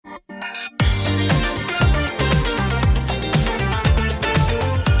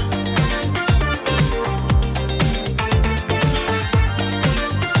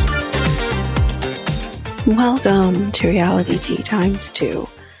Welcome to Reality Tea Times 2,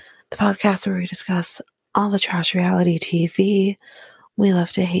 the podcast where we discuss all the trash reality TV we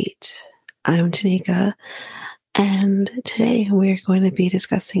love to hate. I'm Tanika, and today we're going to be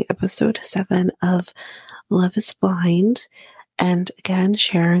discussing episode 7 of Love is Blind. And again,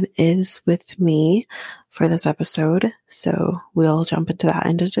 Sharon is with me for this episode, so we'll jump into that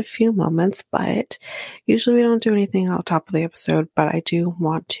in just a few moments. But usually we don't do anything on top of the episode, but I do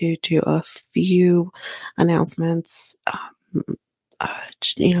want to do a few announcements,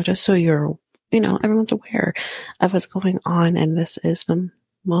 just so everyone's aware of what's going on. And this is the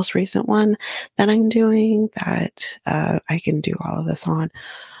most recent one that I'm doing that I can do all of this on.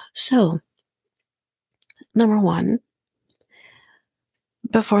 So, number one,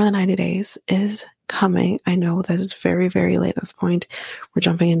 Before the 90 Days is coming. I know that it's very, very late at this point. We're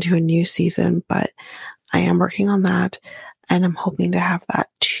jumping into a new season, but I am working on that, and I'm hoping to have that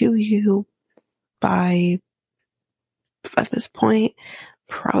to you by, at this point,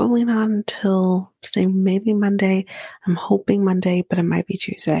 probably not until, say, maybe Monday. I'm hoping Monday, but it might be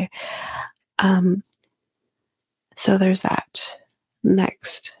Tuesday. So there's that.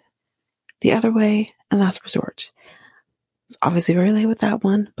 Next, The Other Way and Last Resort. Obviously very late with that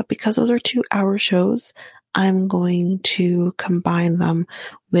one, but because those are 2-hour shows, I'm going to combine them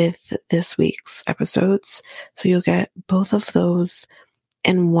with this week's episodes. So you'll get both of those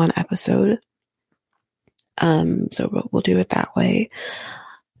in one episode. So we'll do it that way.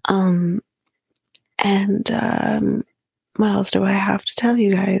 What else do I have to tell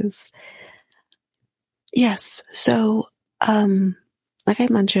you guys? Yes. So, like I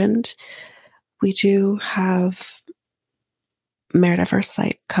mentioned, we do have Married at First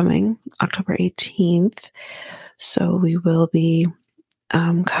Sight coming October 18th. So we will be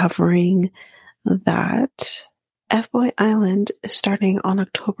covering that. F-Boy Island is starting on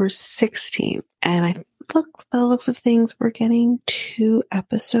October 16th. And by the looks of things, we're getting 2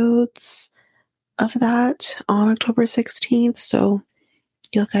 episodes of that on October 16th. So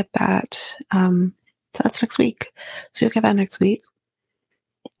you'll get that. So that's next week. So you'll get that next week.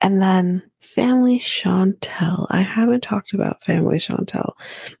 And then Family Chantel. I haven't talked about Family Chantel,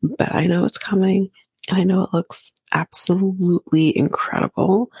 but I know it's coming, and I know it looks absolutely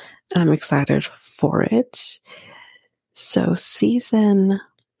incredible, and I'm excited for it. So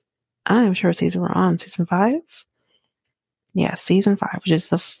I'm sure season we're on, season 5? Yeah, season 5, which is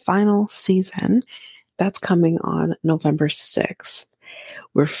the final season. That's coming on November 6th.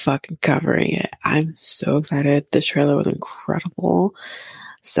 We're fucking covering it. I'm so excited. The trailer was incredible.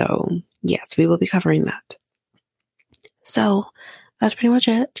 So, yes, we will be covering that. So, that's pretty much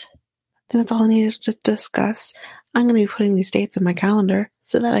it. I think that's all I needed to discuss. I'm going to be putting these dates in my calendar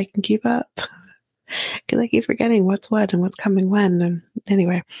so that I can keep up. Because I keep forgetting what's what and what's coming when. And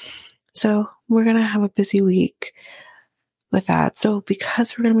anyway, so we're going to have a busy week with that. So,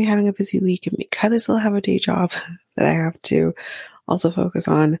 because we're going to be having a busy week, and because I still have a day job that I have to also focus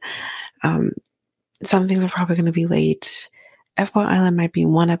on, some things are probably going to be late. F-Boy Island might be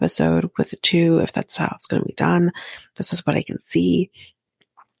 1 episode with 2 if that's how it's going to be done. This is what I can see.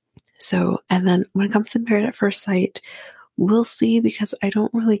 So, and then when it comes to Married at First Sight, we'll see, because I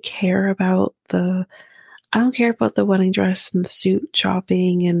don't really care about the wedding dress and the suit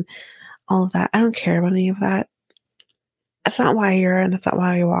shopping and all of that. I don't care about any of that. That's not why you're here, and that's not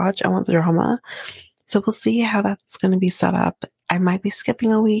why I watch. I want the drama. So we'll see how that's going to be set up. I might be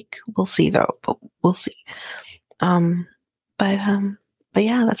skipping a week. We'll see though, but we'll see. But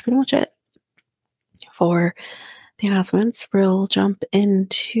yeah, that's pretty much it for the announcements. We'll jump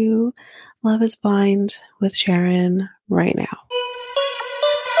into Love is Blind with Sharon right now.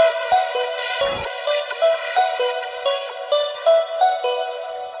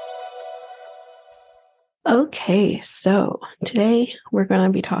 Okay, so today we're going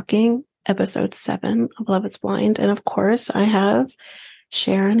to be talking episode 7 of Love is Blind. And of course, I have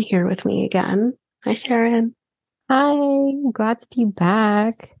Sharon here with me again. Hi, Sharon. Hi, glad to be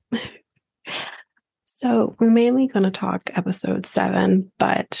back. So we're mainly going to talk episode 7,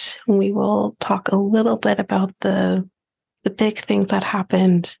 but we will talk a little bit about the big things that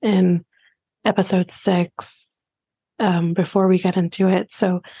happened in episode 6 before we get into it.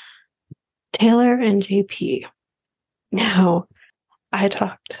 So Taylor and JP. Now, I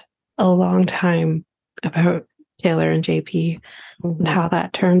talked a long time about Taylor and JP and how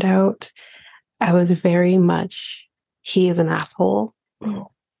that turned out. I was very much, he is an asshole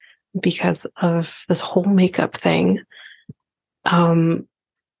because of this whole makeup thing. And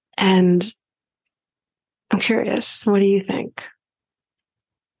I'm curious, what do you think?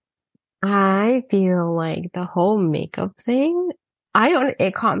 I feel like the whole makeup thing,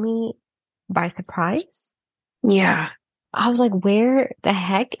 it caught me by surprise. Yeah. I was like, where the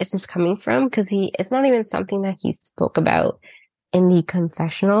heck is this coming from? Because it's not even something that he spoke about in the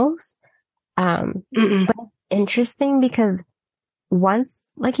confessionals. Mm-mm. But it's interesting because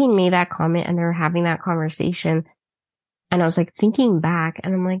once like he made that comment and they were having that conversation, and I was like thinking back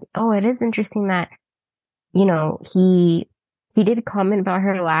and I'm like, oh, it is interesting that, he did comment about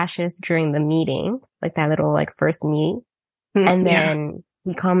her lashes during the meeting, like that little like first meet. And Yeah. then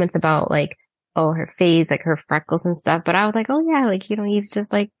he comments about like, oh, her face, like her freckles and stuff. But I was like, oh yeah, like, he's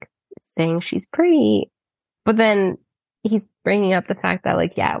just like saying she's pretty. But then he's bringing up the fact that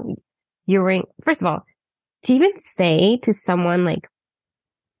like, yeah, you're wearing, first of all, to even say to someone like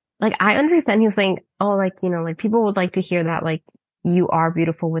I understand he was saying, oh, like, like people would like to hear that like you are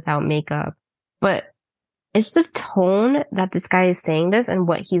beautiful without makeup, but it's the tone that this guy is saying this and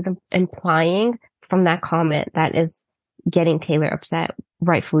what he's implying from that comment that is getting Taylor upset,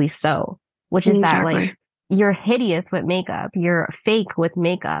 rightfully so, which is that like Exactly. you're hideous with makeup, you're fake with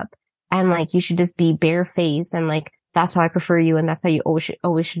makeup, and like you should just be barefaced and like that's how I prefer you and that's how you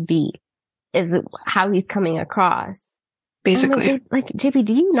always should be, is how he's coming across. And I'm like, Basically. JP,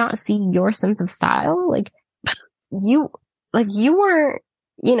 do you not see your sense of style? You, you weren't,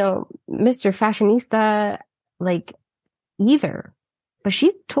 Mr. Fashionista, like either, but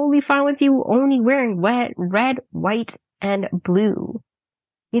she's totally fine with you only wearing red, white, and blue,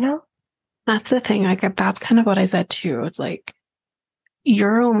 you know? That's the thing. That's kind of what I said too. It's like,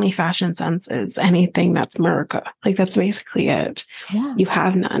 your only fashion sense is anything that's America. Like, that's basically it. Yeah. You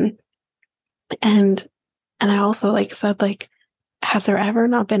have none. And, and I also like said, like, has there ever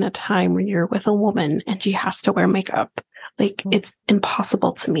not been a time when you're with a woman and she has to wear makeup? Like, it's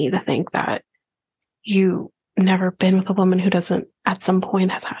impossible to me to think that you never been with a woman who doesn't at some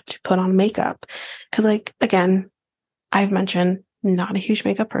point has had to put on makeup. Cause like, again, I've mentioned not a huge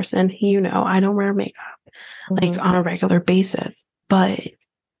makeup person. I don't wear makeup like on a regular basis, but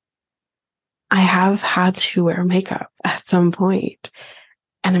I have had to wear makeup at some point.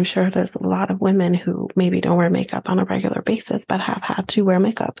 And I'm sure there's a lot of women who maybe don't wear makeup on a regular basis, but have had to wear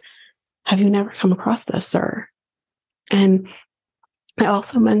makeup. Have you never come across this, sir? And I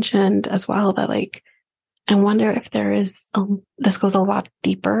also mentioned as well that like, I wonder if this goes a lot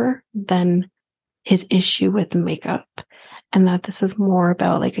deeper than his issue with makeup, and that this is more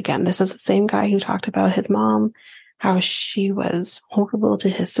about like, again, this is the same guy who talked about his mom, how she was horrible to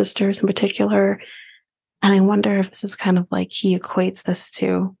his sisters in particular. And I wonder if this is kind of like he equates this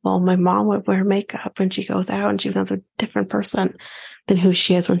to, well, my mom would wear makeup when she goes out and she becomes a different person than who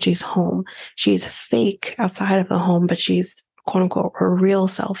she is when she's home. She's fake outside of the home, but she's quote unquote her real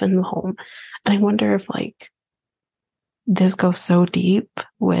self in the home. And I wonder if like this goes so deep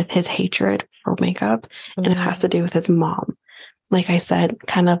with his hatred for makeup and it has to do with his mom. Like I said,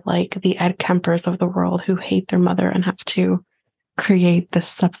 kind of like the Ed Kempers of the world who hate their mother and have to create this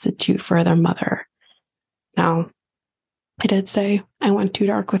substitute for their mother. Now, I did say I went too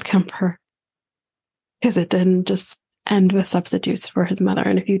dark with Kemper because it didn't just end with substitutes for his mother.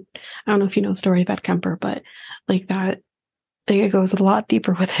 And I don't know if you know the story about Kemper, but like that, I think it goes a lot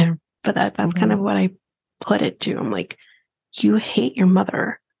deeper with him. But that's kind of what I put it to. I'm like, you hate your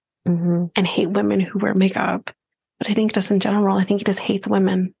mother and hate women who wear makeup. But I think just in general, I think he just hates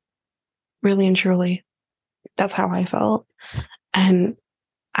women really and truly. That's how I felt. And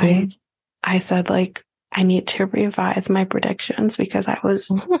I said like, I need to revise my predictions because I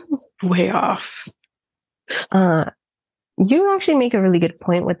was way off. You actually make a really good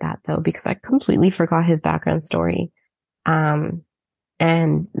point with that though, because I completely forgot his background story. And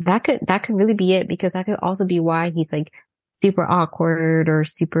that could really be it, because that could also be why he's like super awkward or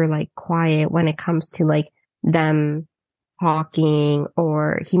super like quiet when it comes to like them talking,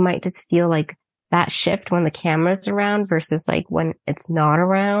 or he might just feel like that shift when the camera's around versus like when it's not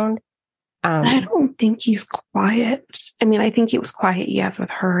around. I don't think he's quiet. I mean, I think he was quiet, yes,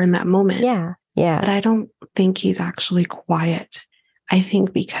 with her in that moment. Yeah. Yeah. But I don't think he's actually quiet. I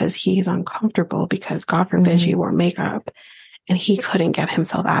think because he's uncomfortable because God forbid she wore makeup and he couldn't get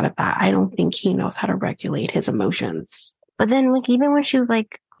himself out of that. I don't think he knows how to regulate his emotions. But then like, even when she was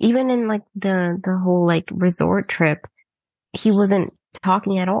like, even in like the whole like resort trip, he wasn't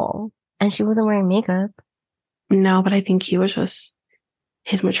talking at all and she wasn't wearing makeup. No, but I think he was just,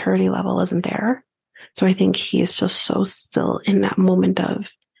 his maturity level isn't there. So I think he's just so still in that moment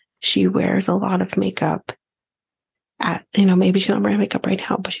of she wears a lot of makeup maybe she's not wearing makeup right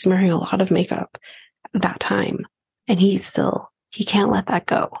now, but she's wearing a lot of makeup at that time. And he can't let that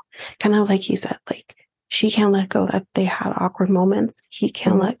go. Kind of like he said, like she can't let go that they had awkward moments. He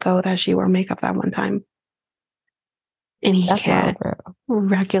can't let go that she wore makeup that one time. And he can't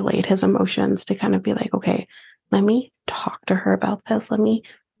regulate his emotions to kind of be like, okay, let me talk to her about this. Let me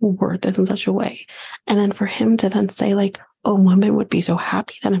word this in such a way. And then for him to then say like, oh, women would be so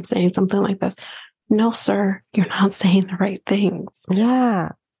happy that I'm saying something like this. No, sir, you're not saying the right things. Yeah.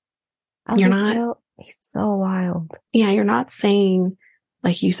 You're not. Yo, he's so wild. Yeah, you're not saying,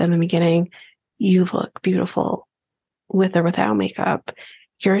 like you said in the beginning, you look beautiful with or without makeup.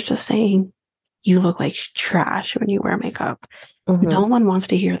 You're just saying you look like trash when you wear makeup. Mm-hmm. No one wants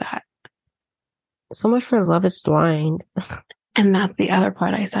to hear that. So much for Love is Blind. And that's the other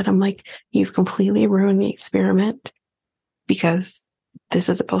part I said. I'm like, you've completely ruined the experiment because this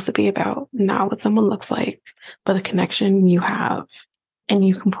is supposed to be about not what someone looks like, but the connection you have. And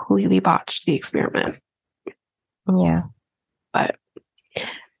you completely botched the experiment. Yeah. But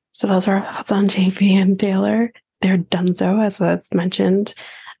so those are our thoughts on JP and Taylor. They're donezo, as was mentioned.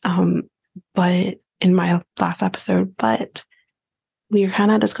 But in my last episode, but we are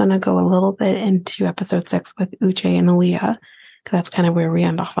kind of just going to go a little bit into episode 6 with Uche and Aaliyah, because that's kind of where we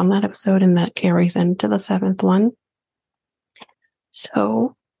end off on that episode, and that carries into the 7th one.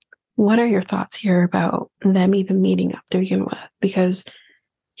 So what are your thoughts here about them even meeting up to begin with? Because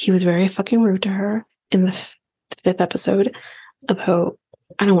he was very fucking rude to her in the 5th episode about,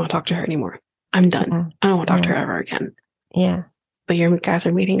 I don't want to talk to her anymore. I'm done. Yeah. I don't want to talk to her ever again. Yeah. But you guys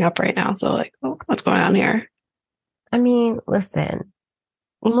are meeting up right now. So like, oh, what's going on here? I mean, listen,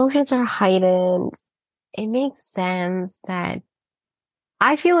 emotions are heightened. It makes sense that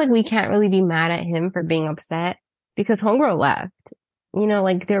I feel like we can't really be mad at him for being upset because homegirl left. You know,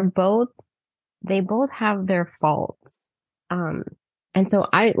 like they both have their faults. And so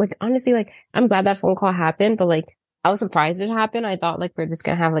I like, honestly, like, I'm glad that phone call happened, but like, I was surprised it happened. I thought like we're just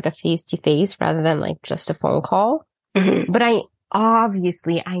going to have like a face to face rather than like just a phone call. Mm-hmm. But I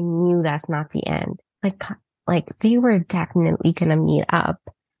knew that's not the end. Like they were definitely going to meet up.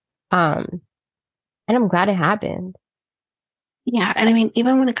 And I'm glad it happened. Yeah. And I mean,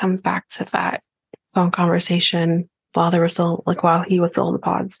 even when it comes back to that phone conversation while he was still in the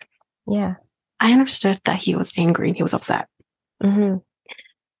pods. Yeah. I understood that he was angry and he was upset. Mm-hmm.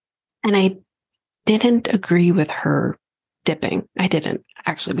 And I didn't agree with her dipping. I didn't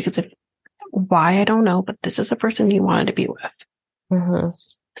actually, because why, I don't know, but this is the person you wanted to be with. Mm-hmm.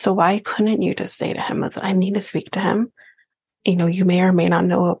 So why couldn't you just say to him, listen, I need to speak to him. You know, you may or may not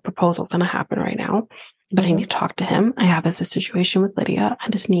know a proposal is going to happen right now, but I need to talk to him. I have this situation with Lydia. I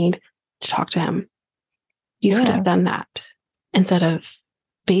just need to talk to him. You could have done that instead of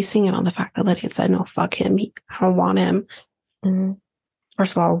basing it on the fact that Lydia said, no, fuck him. I don't want him. Mm-hmm.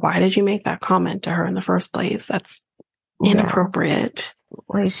 First of all, why did you make that comment to her in the first place? That's inappropriate.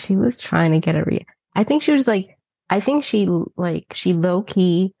 Like she was trying to get I think she was like, she low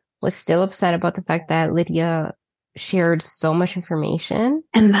key was still upset about the fact that Lydia shared so much information.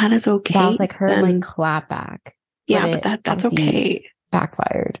 And that is okay. That was like her like clap back. Yeah, but that's okay.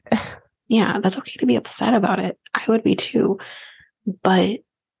 Backfired. Yeah, that's okay to be upset about it. I would be too. But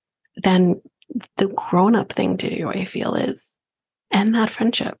then the grown up thing to do, I feel, is end that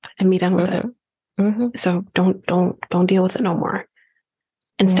friendship and be done with it. Mm-hmm. So don't deal with it no more.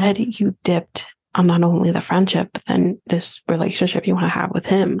 Instead, you dipped on not only the friendship, but then this relationship you want to have with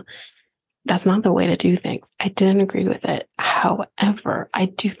him. That's not the way to do things. I didn't agree with it. However, I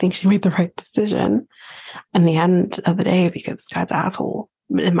do think she made the right decision in the end of the day, because this guy's asshole,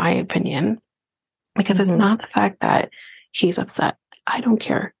 in my opinion, because it's not the fact that he's upset. I don't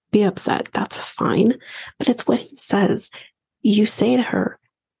care. Be upset. That's fine. But it's what he says. You say to her,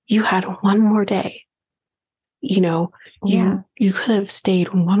 you had one more day. You know, you could have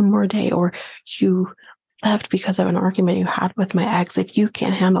stayed one more day, or you left because of an argument you had with my ex. If you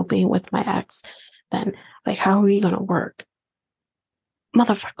can't handle being with my ex, then like, how are we going to work?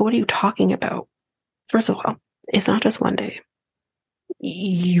 Motherfucker, what are you talking about? First of all, it's not just one day.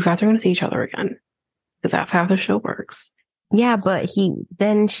 You guys are going to see each other again, because that's how the show works. Yeah, but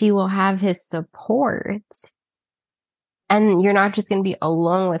she will have his support, and you're not just going to be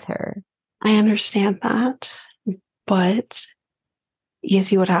alone with her. I understand that, but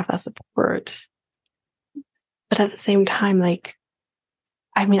yes, you would have that support. But at the same time, like,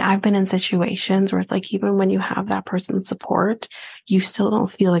 I mean, I've been in situations where it's like, even when you have that person's support, you still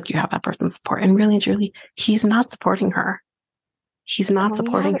don't feel like you have that person's support. And really and truly, he's not supporting her. He's not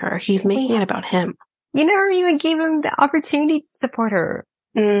supporting her. He's making it about him. You never even gave him the opportunity to support her.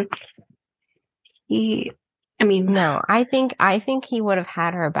 No, I think he would have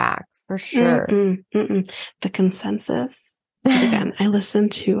had her back for sure. The consensus, again, I listen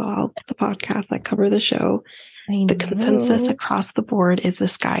to all the podcasts that cover the show. The consensus across the board is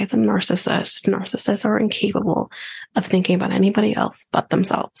this guy is a narcissist. Narcissists are incapable of thinking about anybody else but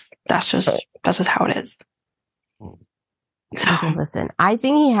themselves. That's just how it is. So, Okay, listen, I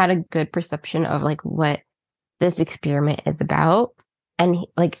think he had a good perception of like what this experiment is about. And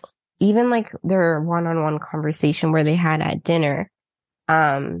like, even like their one-on-one conversation where they had at dinner,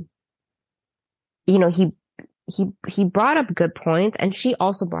 um, you know, he brought up good points and she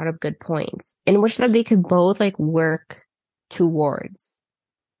also brought up good points in which that they could both like work towards.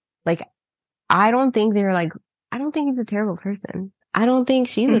 Like, I don't think they're like, I don't think he's a terrible person. I don't think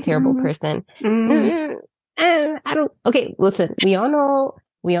she's a terrible mm-hmm, person. mm, I don't, okay, listen, we all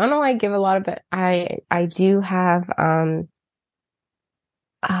know I give a lot of it. I do have, uh,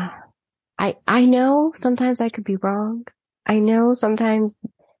 I know sometimes I could be wrong. I know sometimes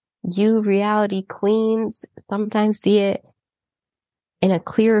you reality queens sometimes see it in a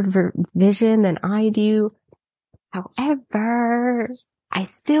clearer vision than I do. However, I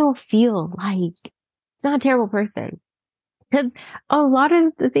still feel like he's not a terrible person because a lot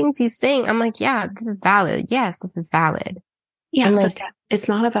of the things he's saying, I'm like, yeah, this is valid. Yes, this is valid. yeah, And but like, it's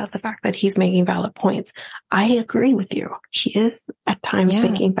not about the fact that he's making valid points. I agree with you. He is at times yeah,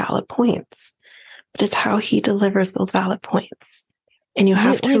 making valid points, but it's how he delivers those valid points. And you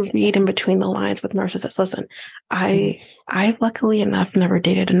have to like, read in between the lines with narcissists. Listen, mm, I've luckily enough never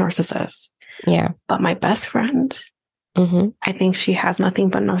dated a narcissist, yeah, but my best friend, mm-hmm, I think she has nothing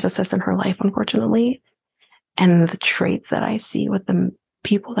but narcissists in her life, unfortunately. And the traits that I see with the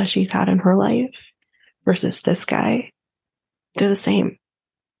people that she's had in her life versus this guy, they're the same.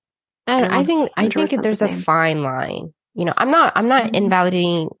 and They're I think that 100% the there's a same. fine line. You know, I'm not Mm-hmm.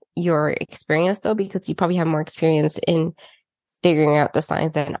 invalidating your experience though, because you probably have more experience in figuring out the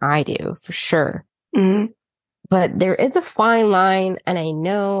signs than I do, for sure. Mm-hmm. But there is a fine line, and I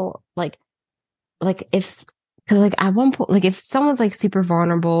know, like if, because like at one point, like if someone's like super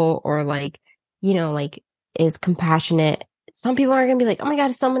vulnerable or like, like is compassionate, some people are gonna be like, oh my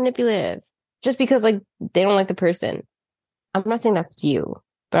God, it's so manipulative, just because like they don't like the person. I'm not saying that's you,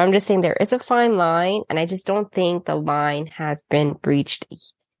 but I'm just saying there is a fine line, and I just don't think the line has been breached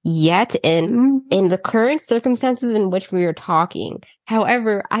yet in the current circumstances in which we are talking.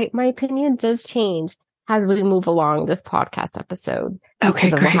 However, my opinion does change as we move along this podcast episode Okay, because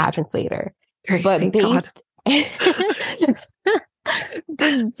of what great. happens later. Great. But Thank God.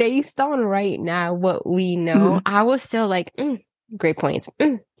 based on right now what we know, Mm-hmm. I was still like, great points,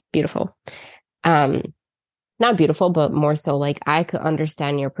 beautiful. Um, not beautiful, but more so like I could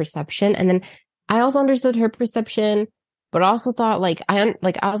understand your perception. And then I also understood her perception, but also thought like I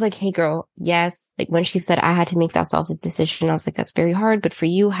was like, hey girl, yes. Like when she said I had to make that selfish decision, I was like, that's very hard. Good for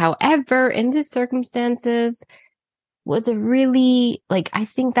you. However, in these circumstances, was it really like, I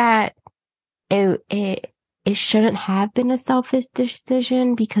think that it shouldn't have been a selfish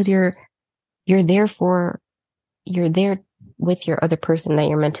decision because you're there for you're there with your other person that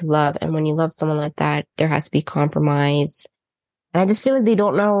you're meant to love. And when you love someone like that, there has to be compromise. And I just feel like they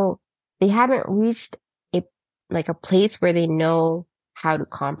don't know, they haven't reached a, like a place where they know how to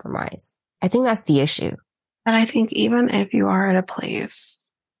compromise. I think that's the issue. And I think even if you are at a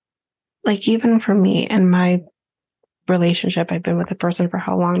place, like even for me in my relationship, I've been with a person for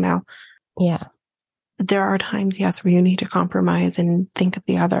how long now? Yeah. There are times, yes, where you need to compromise and think of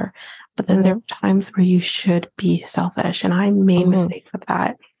the other, but then there are times where you should be selfish. And I made mistakes of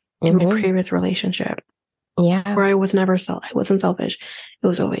that in my previous relationship Yeah. where I was never I wasn't selfish. It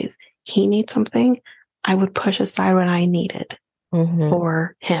was always, he needs something. I would push aside what I needed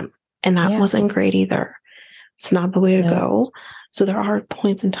for him. And that wasn't great either. It's not the way to go. So there are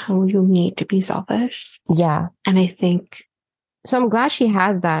points in time where you need to be selfish. Yeah. And I think, so I'm glad she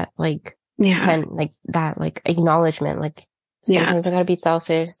has that, like, like that, like acknowledgement. Like sometimes I gotta be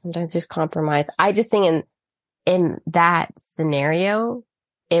selfish. Sometimes there's compromise. I just think in that scenario,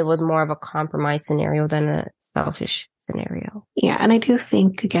 it was more of a compromise scenario than a selfish scenario. Yeah. And I do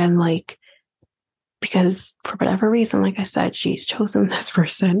think again, like, because for whatever reason, like I said, she's chosen this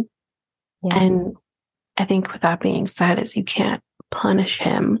person. Yeah. And I think with that being said is you can't punish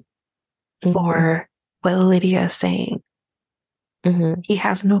him for what Lydia is saying. He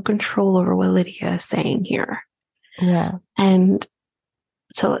has no control over what Lydia is saying here. Yeah. And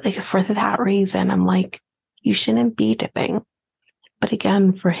so like, for that reason, I'm like, you shouldn't be dipping. But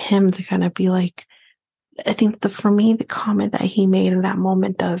again, for him to kind of be like, I think for me, the comment that he made in that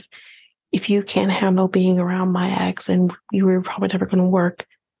moment of, if you can't handle being around my ex and you were probably never going to work,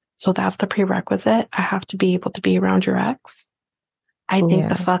 so that's the prerequisite. I have to be able to be around your ex. I think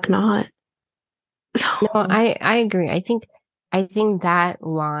the fuck not. No, I agree. I think that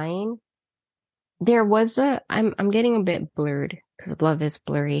line, there was I'm getting a bit blurred because love is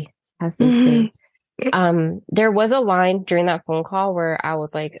blurry, as they say. There was a line during that phone call where I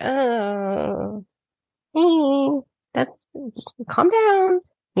was like, hey, that's calm down,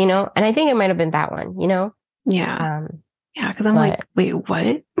 you know? And I think it might have been that one, you know? Yeah. Um, Yeah. Because I'm but like, wait,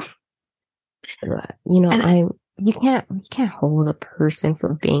 what? you know, And you can't hold a person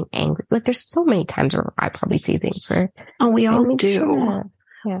for being angry. Like there's so many times where I probably say things where we like all maybe you shouldn't do. have.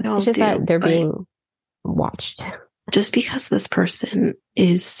 Yeah. We It's all just that do. they're But being watched. just because this person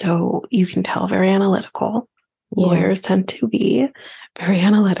is so, you can tell, very analytical, Yeah. lawyers tend to be very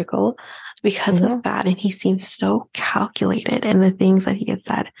analytical because of Yeah. that. And he seems so calculated in the things that he has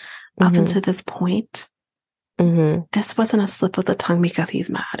said up Mm-hmm. until this point. Mm-hmm. This wasn't a slip of the tongue because he's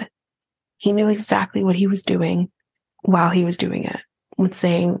mad. He knew exactly what he was doing while he was doing it, with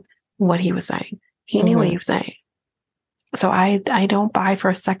saying what he was saying. He knew what Mm-hmm. he was saying. So I don't buy for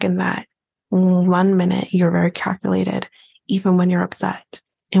a second that 1 minute you're very calculated, even when you're upset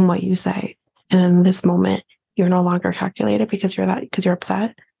in what you say. And in this moment, you're no longer calculated because you're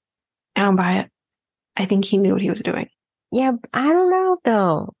upset. I don't buy it. I think he knew what he was doing. Yeah, I don't know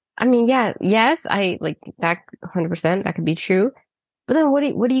though. I mean, yeah, yes, I like that 100%. That could be true. But then what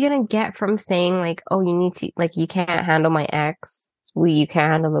are you gonna get from saying like, oh, you need to like you can't handle my ex, you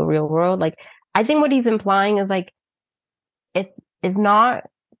can't handle the real world? Like, I think what he's implying is like it's not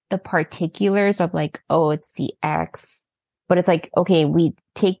the particulars of like, oh, it's the ex, but it's like, okay, we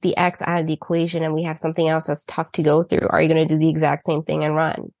take the ex out of the equation and we have something else that's tough to go through. Are you gonna do the exact same thing and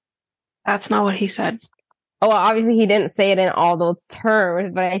run? That's not what he said. Oh, well, obviously he didn't say it in all those terms,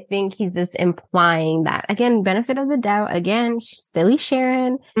 but I think he's just implying that. Again, benefit of the doubt. Again, silly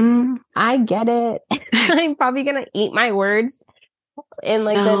Sharon. Mm, I get it. I'm probably gonna eat my words in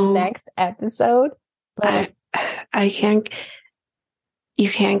like the no, next episode, I, but I can't, you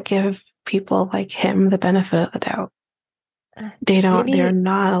can't give people like him the benefit of the doubt. They're maybe not maybe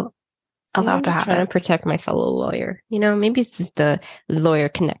allowed I'm to just have trying to it. protect my fellow lawyer. You know, maybe it's just the lawyer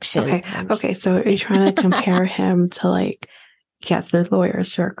connection. Okay. I'm Okay. just So are you trying to compare him to like, yes, the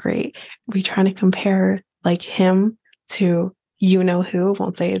lawyers are great. Are we trying to compare like him to you know who?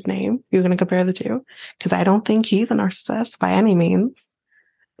 Won't say his name. You're going to compare the two? Because I don't think he's a narcissist by any means.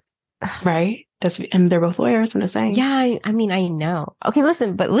 Right? And they're both lawyers. I'm just saying. yeah, I mean, I know. Okay,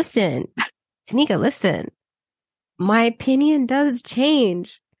 listen, Tanika, listen. My opinion does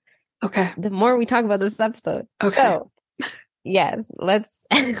change Okay. the more we talk about this episode. Okay. So, yes, let's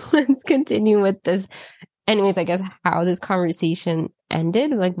let's continue with this. Anyways, I guess how this conversation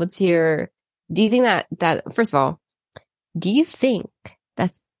ended. Like, do you think that first of all, do you think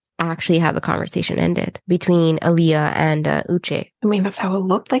that's actually how the conversation ended between Aaliyah and Uche? I mean, that's how it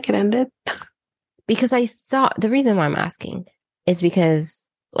looked like it ended. Because I saw the reason why I'm asking is because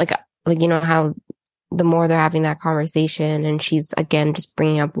like you know how the more they're having that conversation and she's again just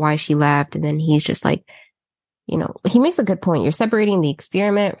bringing up why she left and then he's just like, you know, he makes a good point. You're separating the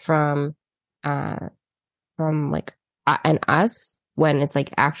experiment uh from like and us when it's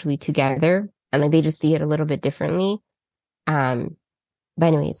like actually together and like they just see it a little bit differently. Um, but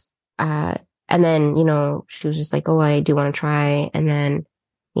anyways, and then, you know, she was just like, oh, I do want to try. And then,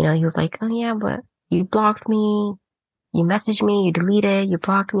 you know, he was like, oh yeah, but you blocked me, you messaged me, you deleted, you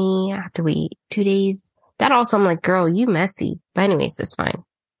blocked me. I have to wait 2 days. That also, I'm like, girl, you messy. But anyways, it's fine.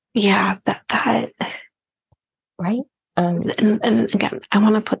 Yeah. That, Right? Um, and again, I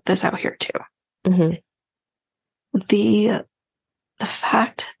want to put this out here too. mhm. The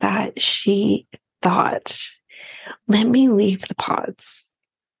fact that she thought, let me leave the pods,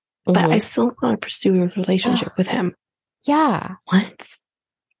 but I still want to pursue his relationship with him. Yeah. What?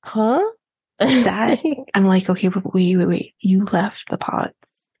 Huh? That, I'm like, okay, but wait. You left the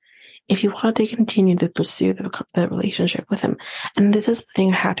pods. If you wanted to continue to pursue the relationship with him, and this is the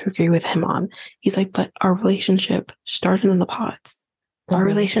thing I had to agree with him on. He's like, but our relationship started in the pods. Our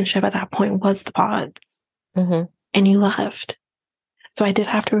relationship at that point was the pods. And you left. So I did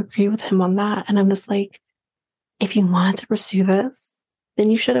have to agree with him on that. And I'm just like, if you wanted to pursue this, then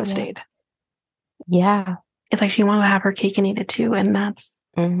you should have stayed. Yeah. It's like she wanted to have her cake and eat it too. And that's,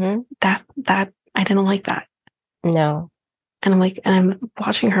 that I didn't like that. No. And I'm like, and I'm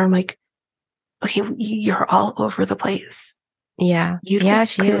watching her. I'm like, okay, you're all over the place. Yeah. You Yeah, don't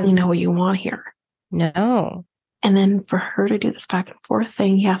she clearly is. know what you want here. No. And then for her to do this back and forth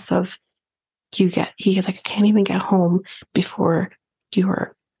thing, yes, he gets like, I can't even get home before you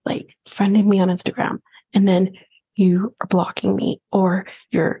are like friending me on Instagram. And then you are blocking me or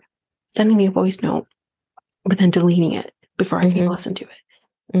you're sending me a voice note, but then deleting it before I can even listen to it.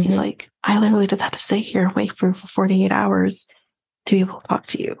 He's like, I literally just had to sit here and wait for 48 hours to be able to talk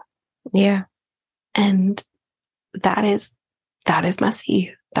to you. Yeah. And that is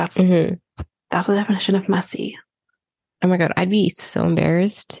messy. That's the definition of messy. Oh my God. I'd be so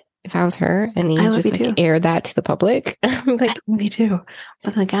embarrassed if I was her and I he would just be too. like aired that to the public. Like, Me too.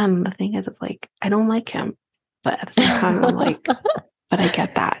 But again, the thing is, it's like, I don't like him. But at the same time, I'm like, but I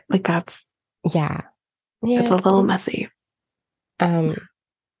get that. Like, that's yeah. a Yeah. little messy.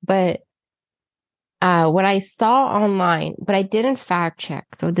 But what I saw online, but I didn't fact check,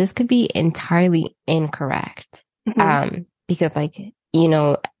 so this could be entirely incorrect. Mm-hmm. Because like, you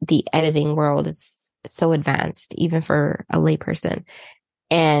know, the editing world is so advanced, even for a layperson.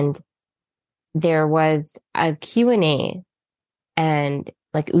 And there was a Q&A, and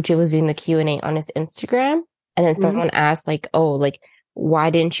like Uche was doing the Q&A on his Instagram, and then Mm-hmm. someone asked like, oh, like, why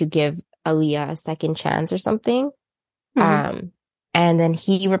didn't you give Aaliyah a second chance or something? Mm-hmm. And then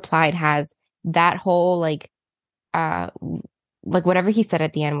he replied, has that whole like whatever he said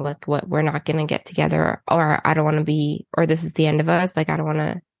at the end, like, what, we're not gonna get together, or I don't want to be, or this is the end of us, like I don't want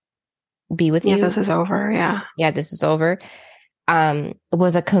to be with Yeah, you. this is over. Yeah. Yeah, this is over.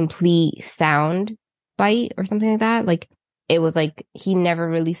 Was a complete sound bite or something like that. Like it was like he never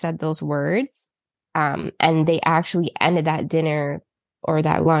really said those words. And they actually ended that dinner or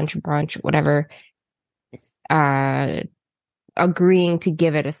that lunch, brunch, whatever, uh, agreeing to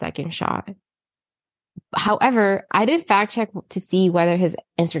give it a second shot. However, I didn't fact check to see whether his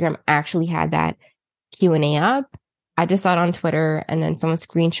Instagram actually had that Q&A up. I just saw it on Twitter and then someone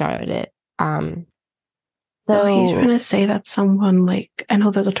screenshotted it. So he's So trying to say that someone, like, I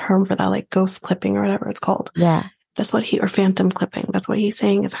know there's a term for that, like ghost clipping or whatever it's called. yeah, That's what or phantom clipping. That's what he's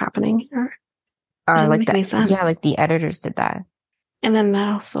saying is happening here. That doesn't like make that. any sense. Yeah, like the editors did that. And then that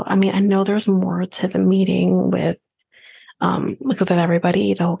also, I mean, I know there's more to the meeting with, like with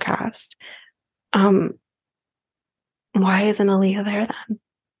everybody, the whole cast. Why isn't Aaliyah there then?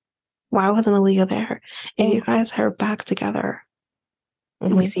 Why wasn't Aaliyah there? If you guys are back together,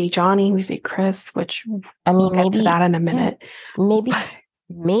 we see Johnny, we see Chris, which I we'll mean, get maybe to that in a minute. yeah,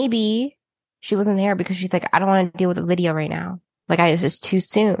 maybe she wasn't there because she's like, I don't want to deal with Lydia right now. Like, it's just too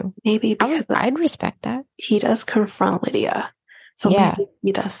soon. Maybe because I'd respect that. he does confront Lydia. So Yeah. maybe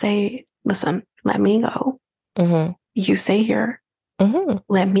he does say, listen, let me go. Mm-hmm. You stay here. Mm-hmm.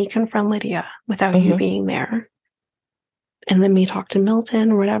 Let me confront Lydia without you being there. And let me talk to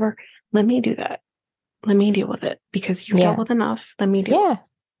Milton or whatever. Let me do that. Let me deal with it because you've dealt with enough. Let me deal with it.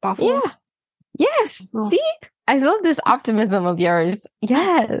 Possible? Yeah. Yes. Possible. See? I love this optimism of yours.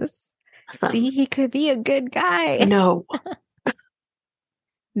 Yes. Listen. See, he could be a good guy. No.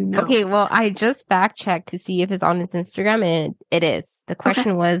 No. Okay, well, I just fact checked to see if it's on his Instagram, and it is. The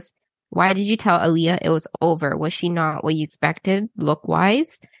question was, why did you tell Aaliyah it was over? Was she not what you expected look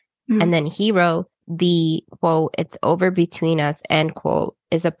wise? And then he wrote, the quote, it's over between us, end quote,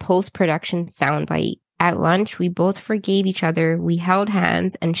 is a post-production soundbite. At lunch, we both forgave each other. We held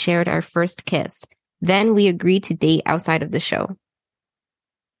hands and shared our first kiss. Then we agreed to date outside of the show.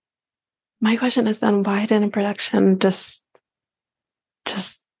 My question is then, why didn't production just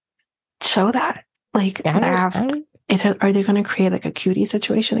show that? Like, are they going to create like a cutie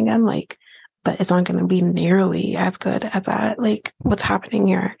situation again? Like, but it's not going to be nearly as good as that. Like, what's happening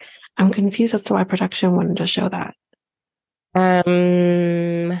here? I'm confused as to why production wouldn't just show that.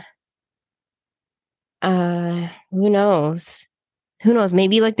 Who knows? Who knows?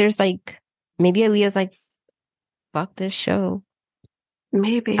 Maybe like there's like, maybe Aaliyah's like, fuck this show.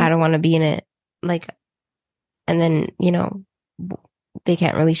 Maybe. I don't want to be in it. Like, and then, you know, they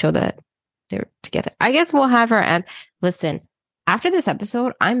can't really show that they're together. I guess we'll have her and listen, after this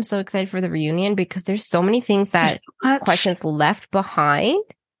episode, I'm so excited for the reunion because there's so many things that questions left behind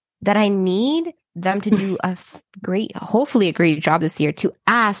that I need them to do a hopefully a great job this year to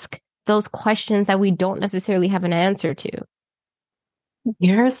ask those questions that we don't necessarily have an answer to.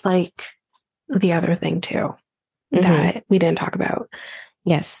 Here's like the other thing too that we didn't talk about.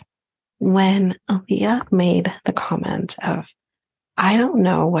 Yes. When Aaliyah made the comment of, I don't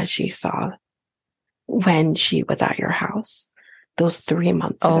know what she saw when she was at your house those 3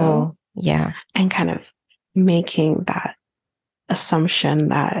 months ago. Yeah. And kind of making that assumption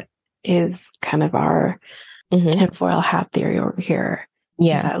that is kind of our tinfoil hat theory over here.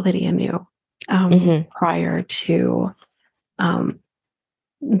 Yeah. That Lydia knew prior to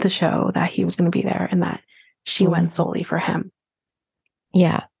the show that he was going to be there and that she went solely for him.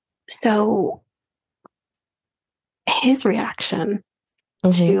 Yeah. So his reaction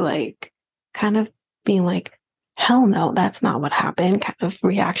to like kind of being like, hell no, that's not what happened kind of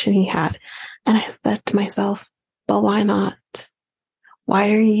reaction he had. And I said to myself, but why not?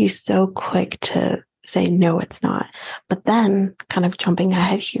 Why are you so quick to say, no, it's not? But then kind of jumping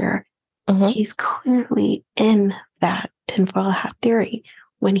ahead here, he's clearly in that tinfoil hat theory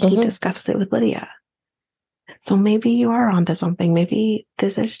when he discusses it with Lydia. So maybe you are onto something. Maybe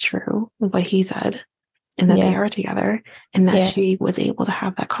this is true, what he said, and that they Yeah. are together, and that Yeah. she was able to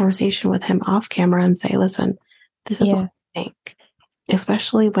have that conversation with him off camera and say, listen, this is what Yeah. I think.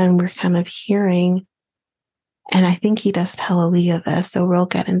 Especially when we're kind of hearing, and I think he does tell Aaliyah this, so we'll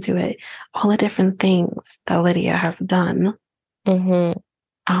get into it, all the different things that Lydia has done, Mm-hmm.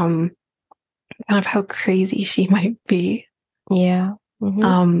 um, kind of how crazy she might be, Yeah. Mm-hmm.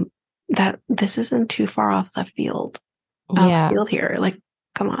 um, that this isn't too far off left Yeah. field here. Like,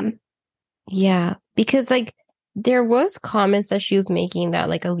 come on. Yeah. Because like there was comments that she was making that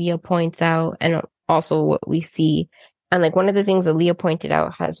like Aaliyah points out and also what we see. And like one of the things Aaliyah pointed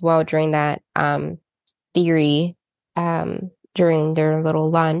out as well during that theory during their little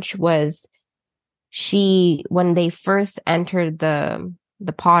lunch was she when they first entered the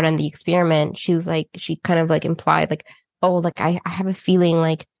pod and the experiment, she was like she kind of like implied like, oh, like I have a feeling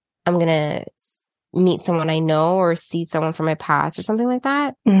like I'm gonna meet someone I know or see someone from my past or something like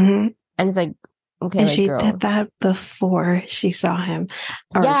that. Mm-hmm. And it's like, okay, And like she did girl. that before she saw him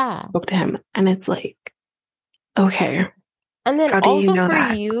or Yeah. spoke to him. And it's like, okay, And then how do you also know for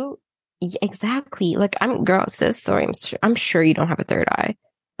that? you, exactly. Like I'm girl, sis, sorry, I'm sure you don't have a third eye.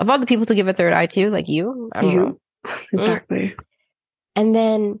 Of all the people to give a third eye to, like you, I don't know. You, exactly. And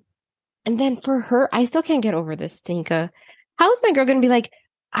then and then for her, I still can't get over this, Tinka. How is my girl gonna be like,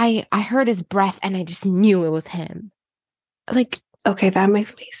 I heard his breath and I just knew it was him. Like Okay, that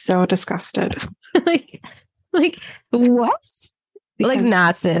makes me so disgusted like like what? Like because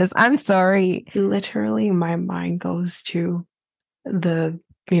nah, sis. I'm sorry. literally my mind goes to the,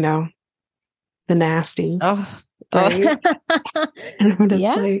 you know, the nasty, Oh, right? oh. And I'm just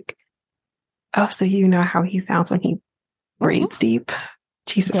Yeah. like, oh, so you know how he sounds when he breathes Mhm. deep?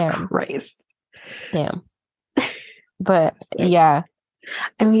 Jesus Damn. Christ. Damn. But So, yeah.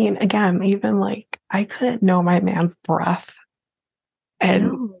 I mean, again, even like I couldn't know my man's breath and,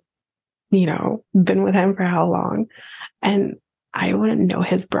 No. you know, been with him for how long, and I wouldn't know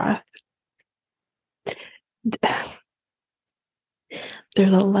his breath.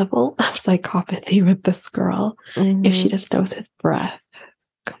 There's a level of psychopathy with this girl if she Hmm. just knows his breath.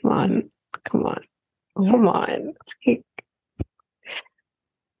 Come on. Come on. Yeah. Come on. Like,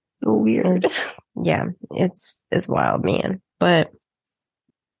 so weird. It's yeah. It's wild, man. But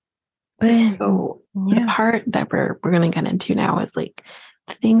So the yeah. part that we're gonna get into now is like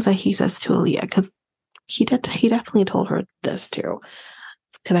the things that he says to Aaliyah, because he definitely told her this too.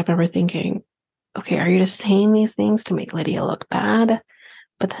 Because I remember thinking, okay, are you just saying these things to make Lydia look bad?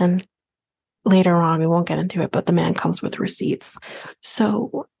 But then later on, we won't get into it, but the man comes with receipts.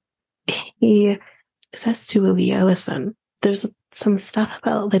 So he says to Aaliyah, listen, there's some stuff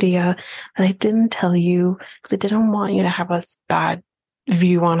about Lydia that I didn't tell you because I didn't want you to have a bad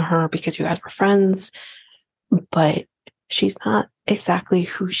view on her because you guys were friends, but she's not exactly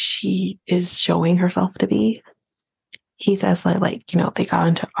who she is showing herself to be. He says like, you know, they got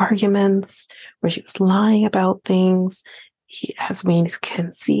into arguments where she was lying about things. He, as we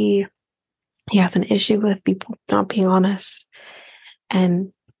can see, he has an issue with people not being honest.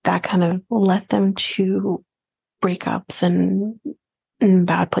 And that kind of led them to breakups and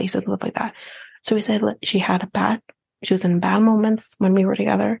bad places and stuff like that. So he said she was in bad moments when we were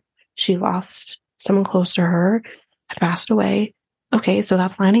together. She lost someone close to her, had passed away. Okay, so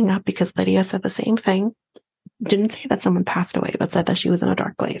that's lining up because Lydia said the same thing. Didn't say that someone passed away, but said that she was in a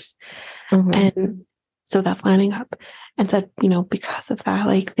dark place. Hmm. And so that's lining up. And said, you know, because of that,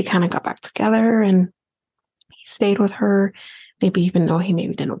 like they kind of got back together and he stayed with her. Maybe even though he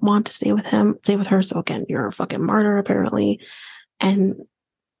maybe didn't want to stay with her. So again, you're a fucking martyr apparently. And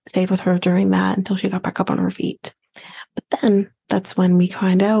stayed with her during that until she got back up on her feet. But then that's when we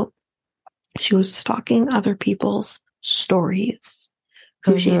find out she was stalking other people's stories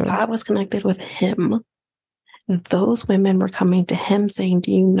who she Hmm. thought was connected with him. Those women were coming to him saying,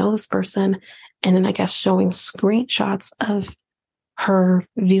 do you know this person? And then I guess showing screenshots of her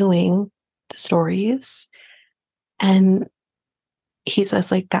viewing the stories. And he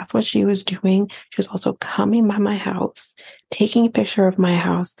says, like, that's what she was doing. She was also coming by my house, taking a picture of my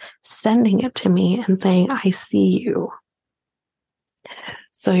house, sending it to me and saying, I see you.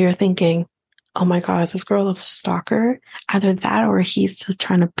 So you're thinking, oh my God, is this girl a stalker? Either that or he's just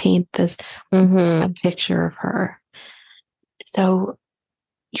trying to paint this a Hmm. picture of her. So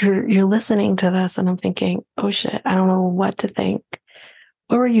you're listening to this and I'm thinking, oh shit, I don't know what to think.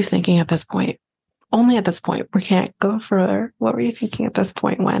 What were you thinking at this point? Only at this point. We can't go further. What were you thinking at this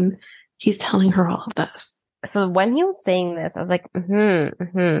point when he's telling her all of this? So when he was saying this, I was like,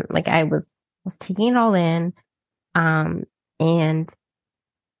 like I was taking it all in. Um, and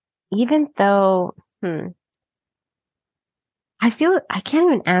even though, I feel I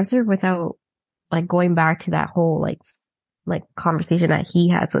can't even answer without like going back to that whole like conversation that he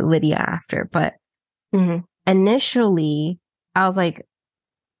has with Lydia after. But initially I was like,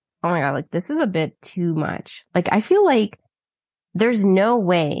 oh my God, like this is a bit too much. Like I feel like there's no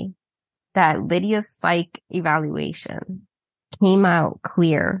way that Lydia's psych evaluation came out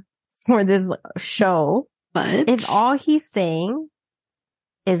clear for this show. But if all he's saying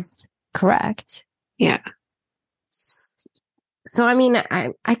is correct. Yeah. So, I mean,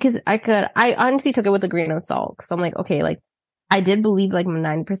 I honestly took it with a grain of salt because I'm like, okay, like I did believe like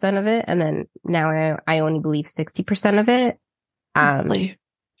 90% of it. And then now I only believe 60% of it.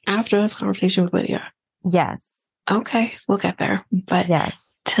 After this conversation with Lydia. Yes. Okay. We'll get there. But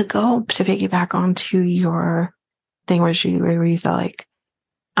yes, to piggyback onto your thing where you said like,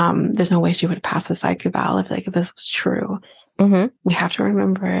 there's no way she would pass the psych eval if this was true. We have to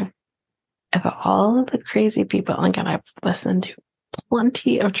remember of all of the crazy people, and again, I've listened to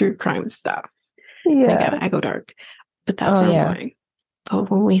plenty of true crime stuff. Yeah. And again, I go dark, but that's where I'm going.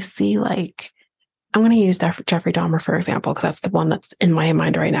 But when we see like, I'm going to use Jeffrey Dahmer, for example, because that's the one that's in my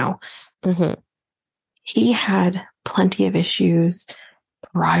mind right now. He had plenty of issues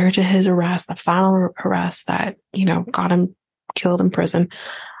prior to his arrest, the final arrest that, got him killed in prison,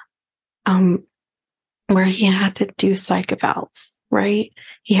 where he had to do psych evals, right?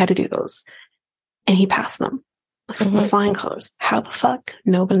 He had to do those. And he passed them with flying colors. How the fuck?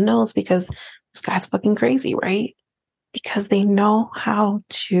 Nobody knows, because this guy's fucking crazy, right? Because they know how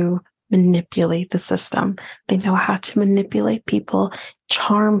to manipulate the system. They know how to manipulate people,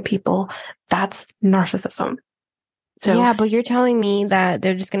 charm people. That's narcissism. So yeah, but you're telling me that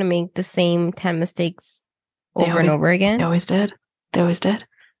they're just going to make the same 10 mistakes over and over again? They always did.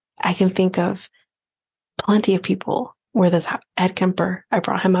 I can think of plenty of people where this Ed Kemper, I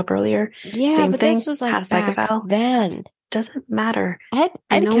brought him up earlier. Yeah, same but thing, this was like back then. Doesn't matter. Ed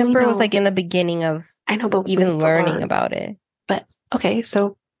Kemper was like in the beginning of but even learning about it. But okay,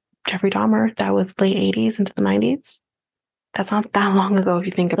 so Jeffrey Dahmer, that was late 80s into the 90s. That's not that long ago if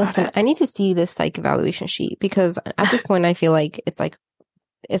you think about it. I need to see this psych evaluation sheet, because at this point I feel like it's like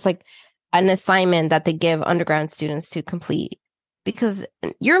an assignment that they give undergrad students to complete, because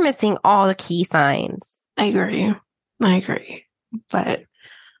you're missing all the key signs. I agree. But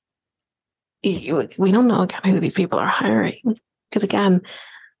we don't know who these people are hiring. Because again,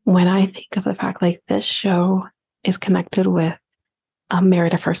 when I think of the fact like this show is connected with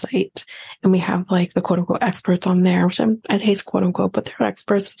Married at First Sight, and we have like the quote unquote experts on there, which I hate quote unquote, but they're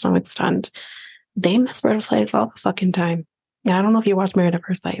experts to some extent. They miss red flags all the fucking time. Now, I don't know if you watch Married at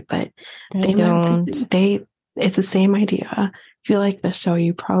First Sight, but it's the same idea. If you like this show,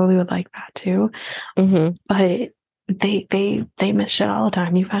 you probably would like that too. But they miss shit all the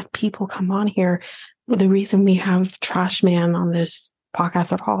time. You've had people come on here. The reason we have Trash Man on this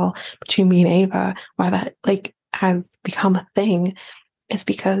podcast at all, between me and Ava, why that like has become a thing, is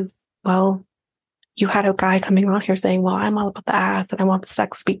because, well, you had a guy coming on here saying, well, I'm all about the ass and I want the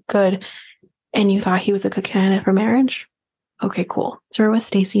sex to be good, and you thought he was a good candidate for marriage. Okay, cool. So we're with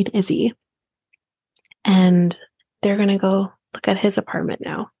Stacey and Izzy, and they're gonna go look at his apartment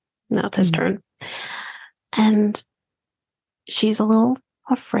now. Now it's his turn. And she's a little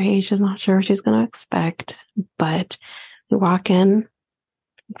afraid. She's not sure what she's going to expect. But we walk in.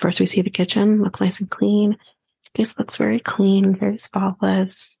 First, we see the kitchen look nice and clean. Space looks very clean, very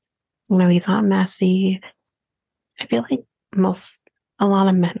spotless. He's not messy. I feel like a lot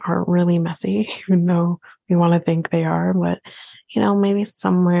of men are really messy, even though we want to think they are. But, maybe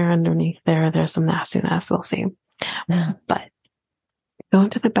somewhere underneath there's some nastiness. We'll see. But go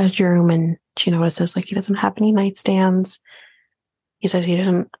into the bedroom, and she notices like he doesn't have any nightstands. He says he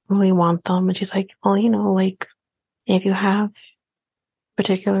didn't really want them. And she's like, well, like if you have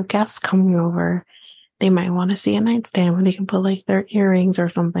particular guests coming over, they might want to see a nightstand where they can put like their earrings or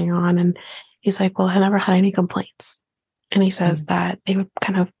something on. And he's like, well, I never had any complaints. And he says that they would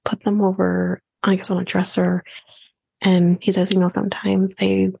kind of put them over, I guess, on a dresser. And he says, sometimes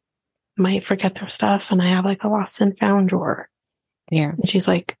they might forget their stuff, and I have like a lost and found drawer. Yeah. And she's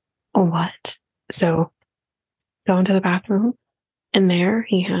like, oh, what? So go into the bathroom, and there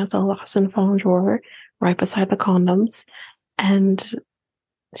he has a lost and found drawer right beside the condoms. And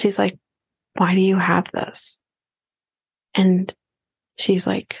she's like, why do you have this? And she's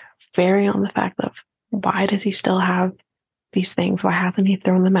like, very on the fact of, why does he still have these things? Why hasn't he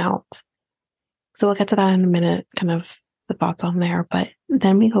thrown them out? So we'll get to that in a minute, kind of the thoughts on there. But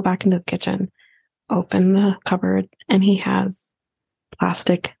then we go back into the kitchen, open the cupboard, and he has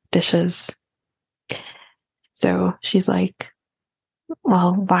plastic dishes. So she's like,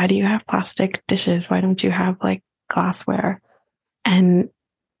 well, why do you have plastic dishes? Why don't you have like glassware? And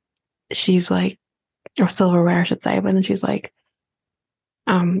she's like, or silverware, I should say. But then she's like,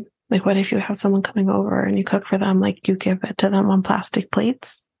 what if you have someone coming over and you cook for them? Like, you give it to them on plastic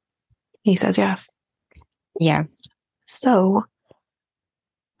plates? He says yes. Yeah. So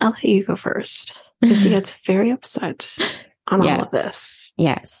I'll let you go first because she gets very upset on all of this.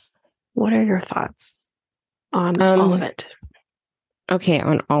 Yes. What are your thoughts on all of it? Okay,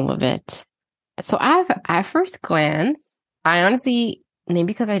 on all of it. So at first glance, I honestly, maybe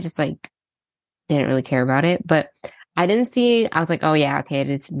because I just like didn't really care about it, but I didn't see, I was like, oh yeah, okay, it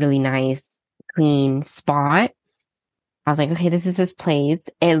is really nice, clean spot. I was like, okay, this is his place.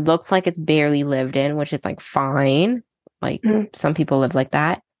 It looks like it's barely lived in, which is like fine. Like some people live like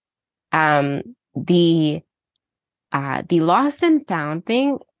that. The lost and found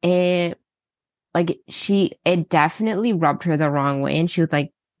thing, it definitely rubbed her the wrong way. And she was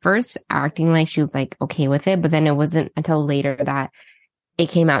like, first acting like she was like okay with it, but then it wasn't until later that it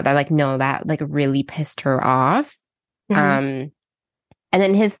came out that like, no, that like really pissed her off. And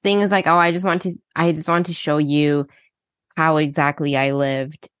then his thing is like, oh, I just want to show you how exactly I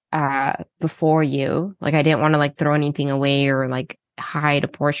lived, before you. Like, I didn't want to like throw anything away or like hide a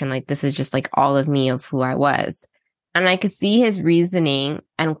portion. Like, this is just like all of me of who I was. And I could see his reasoning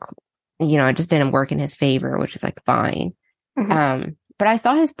and, you know, it just didn't work in his favor, which is like fine. But I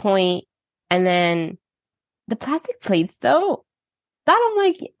saw his point, and then the plastic plates though, that I'm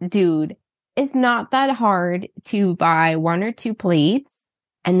like, dude, it's not that hard to buy 1 or 2 plates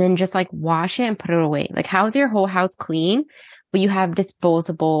and then just like wash it and put it away. Like, how's your whole house clean, but you have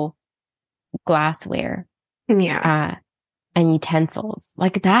disposable glassware, and utensils?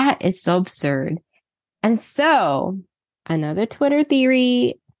 Like, that is so absurd. And so another Twitter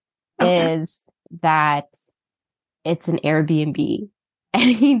theory is that it's an Airbnb.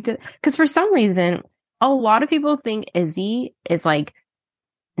 And because for some reason, a lot of people think Izzy is like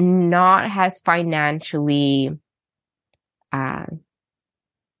not as financially, I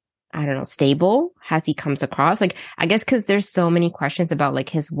don't know, stable as he comes across. Like, I guess because there's so many questions about like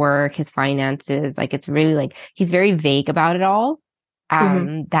his work, his finances. Like, it's really like, he's very vague about it all.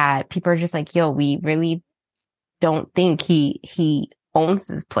 That people are just like, yo, we really don't think he owns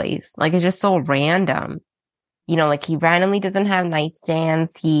this place. Like, it's just so random. You know, like, he randomly doesn't have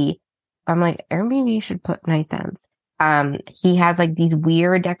nightstands. I'm like, Airbnb should put nightstands. He has like these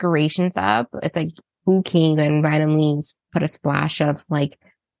weird decorations up. It's like, who came and randomly put a splash of like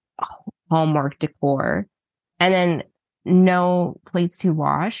Hallmark decor, and then no plates to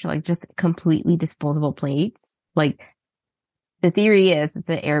wash, like just completely disposable plates. Like, the theory is it's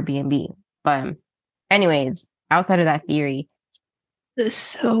an Airbnb. But anyways, outside of that theory.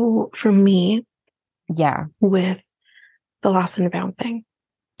 So for me, yeah, with the lost and found thing,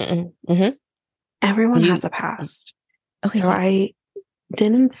 everyone has a past. Okay. So I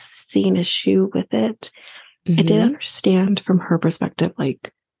didn't see an issue with it. I did understand from her perspective,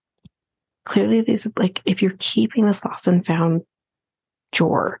 like, clearly these, like, if you're keeping this lost and found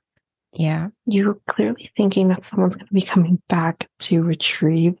drawer, you're clearly thinking that someone's going to be coming back to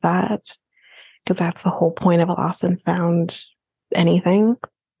retrieve that, because that's the whole point of a lost and found anything.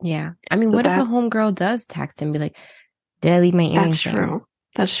 Yeah. I mean, so what if a homegirl does text and be like, did I leave my earrings there? That's true.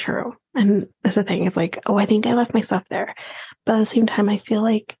 That's true. And that's the thing. It's like, oh, I think I left my stuff there. But at the same time, I feel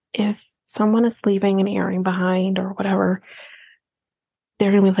like if someone is leaving an earring behind or whatever,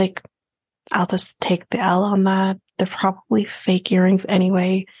 they're going to be like, I'll just take the L on that. They're probably fake earrings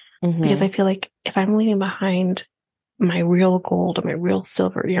anyway. Because I feel like if I'm leaving behind my real gold or my real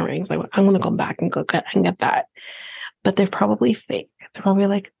silver earrings, like, I'm going to go back and get that. But they're probably fake. They're probably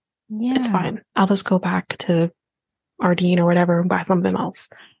like, it's fine. I'll just go back to Ardeen or whatever and buy something else.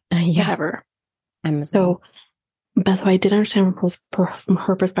 Whatever. So I did understand from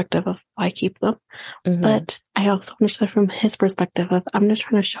her perspective of why I keep them. But I also understood from his perspective of, I'm just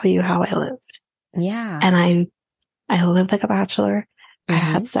trying to show you how I lived. Yeah. And I lived like a bachelor. I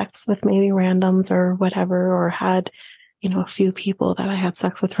had sex with maybe randoms or whatever, or had, you know, a few people that I had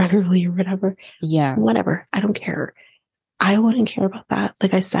sex with regularly or whatever. Yeah. Whatever. I don't care. I wouldn't care about that.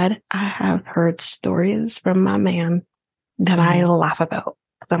 Like I said, I have heard stories from my man that I laugh about.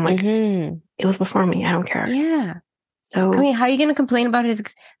 Because I'm like, it was before me. I don't care. Yeah. So, I mean, how are you going to complain about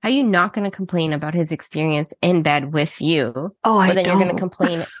how are you not going to complain about his experience in bed with you? Oh, but then you're going to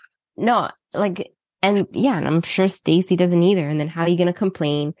complain. No, like, and I'm sure Stacy doesn't either. And then how are you going to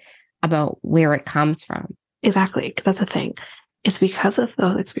complain about where it comes from? Exactly. Because that's the thing. It's because of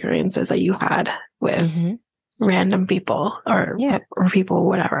those experiences that you had with random people or people,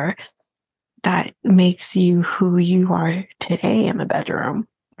 whatever, that makes you who you are today in the bedroom.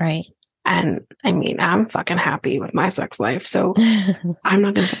 Right. And I mean, I'm fucking happy with my sex life, so I'm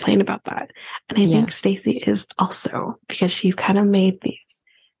not going to complain about that. And I Yeah. think Stacey is also, because she's kind of made these,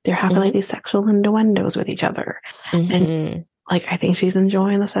 they're having like Hmm. these sexual innuendos with each other. And Hmm. like, I think she's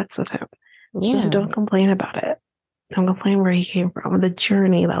enjoying the sex with him. So then Yeah. don't complain about it. Don't complain where he came from, the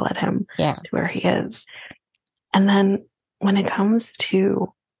journey that led him Yeah. to where he is. And then when it comes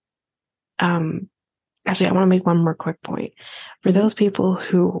to, actually, I want to make one more quick point. For those people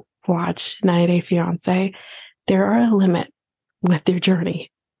who watch 90 Day Fiance, there are a limit with their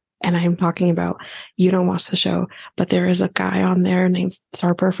journey. And I'm talking about, you don't watch the show, but there is a guy on there named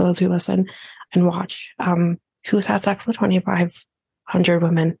Sarper, for those who listen and watch, who's had sex with 2,500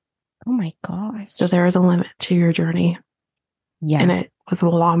 women. Oh my gosh. So there is a limit to your journey. Yeah, And it was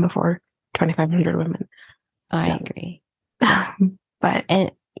long before 2,500 women. I So, agree. but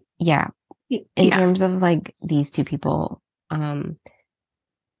And yeah, in yes, terms of like these two people,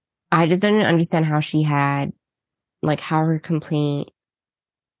 I just didn't understand how she had like how her complaint.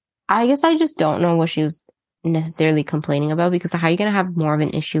 I guess I just don't know what she was necessarily complaining about because how are you gonna have more of an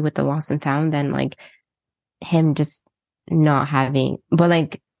issue with the lost and found than like him just not having, but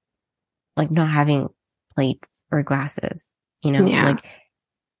like not having plates or glasses, you know, yeah, like,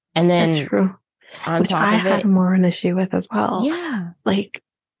 and that's then true. on Which top I of had it, more an issue with as well. yeah, Like,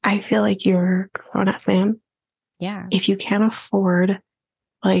 I feel like you're a grown ass man. yeah, If you can't afford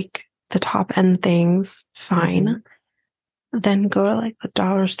like the top end things, hmm, fine. Then go to like the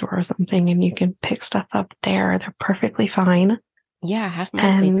dollar store or something and you can pick stuff up there. They're perfectly fine. yeah, half my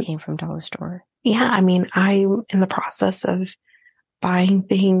plates And came from dollar store. yeah, I mean, I'm in the process of buying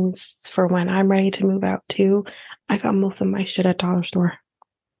things for when I'm ready to move out too. I got most of my shit at dollar store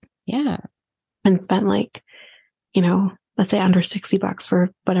Yeah. and spent like, let's say under $60 for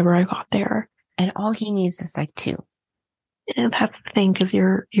whatever I got there. And all he needs is like two. And that's the thing, because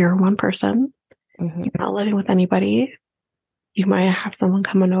you're one person. Hmm. You're not living with anybody. You might have someone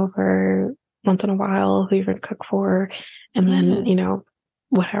coming over once in a while who you're going to cook for, and then, Yeah.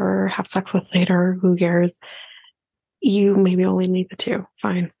 whatever, have sex with later. Who cares? You maybe only need the two.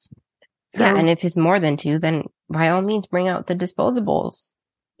 Fine. Yeah. So, And if it's more than two, then by all means bring out the disposables.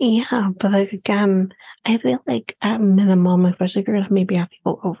 yeah, but like, again, I feel like at minimum, especially if you're going to maybe have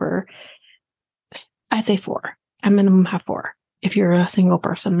people over, I'd say four. At minimum, have four. If you're a single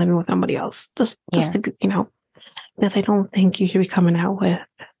person living with somebody else, just Yeah. to be, because I don't think you should be coming out with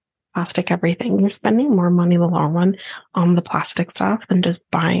plastic everything. You're spending more money in the long run on the plastic stuff than just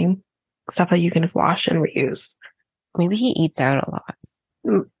buying stuff that you can just wash and reuse. Maybe he eats out a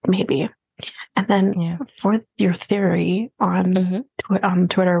lot. Maybe. And then Yeah. for your theory on Hmm. on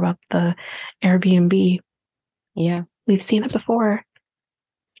Twitter about the Airbnb, Yeah. we've seen it before.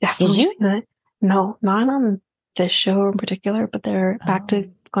 Did Definitely you? seen it. No, not on this show in particular, but they're Oh.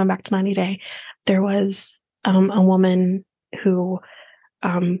 going back to 90 Day. There was a woman who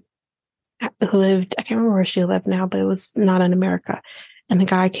um who lived, I can't remember where she lived now, but it was not in America. And the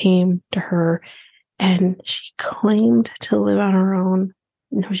guy came to her and she claimed to live on her own.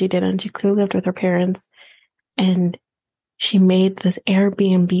 No, she didn't. She clearly lived with her parents, and she made this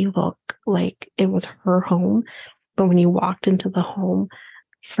Airbnb look like it was her home. But when you walked into the home,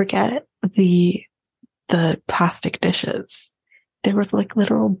 forget the plastic dishes. There was like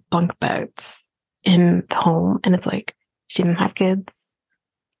literal bunk beds in the home. And it's like, she didn't have kids.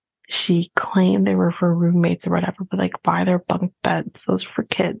 She claimed they were for roommates or whatever, but like, buy their bunk beds. Those are for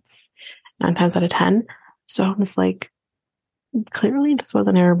kids 9 times out of 10. So I'm just like, clearly this was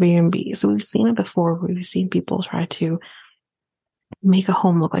an Airbnb. So we've seen it before. We've seen people try to make a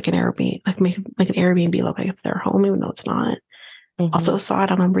home look like an Airbnb, like an Airbnb look like it's their home, even though it's not. Hmm. Also saw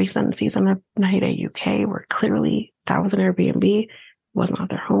it on a recent season of 90 Day UK where clearly that was an Airbnb, was not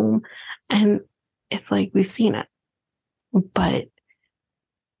their home. And it's like, we've seen it, but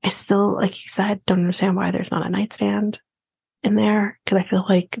I still, like you said, don't understand why there's not a nightstand in there. Cause I feel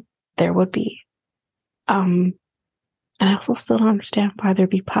like there would be. And I also still don't understand why there'd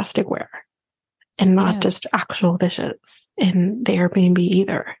be plasticware and not Yeah. just actual dishes in the Airbnb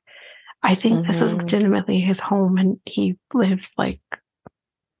either. I think this is Hmm. legitimately his home and he lives like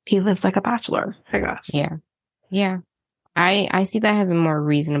a bachelor, I Yeah. guess. Yeah. I see that as a more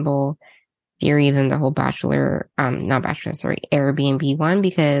reasonable theory than the whole not bachelor, sorry, Airbnb one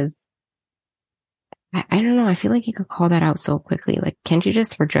because I don't know. I feel like you could call that out so quickly. Like, can't you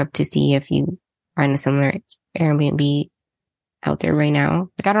just search up to see if you find a similar Airbnb out there right now?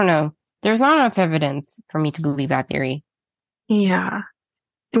 Like, I don't know. There's not enough evidence for me to believe that theory. Yeah.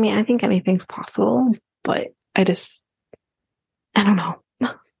 I mean, I think anything's possible, but I don't know.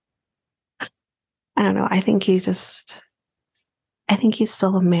 I don't know. I think I think he's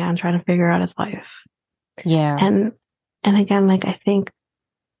still a man trying to figure out his life. Yeah. And again, like I think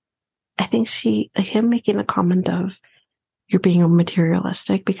him making a comment of you're being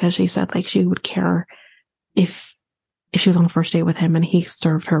materialistic because she said like she would care if she was on a first date with him and he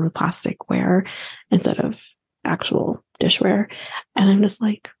served her with plasticware instead of actual dishware. And I'm just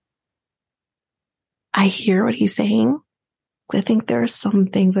like, I hear what he's saying. I think there are some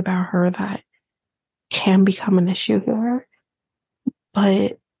things about her that can become an issue here,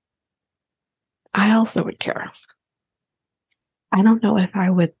 but I also would care. I don't know if I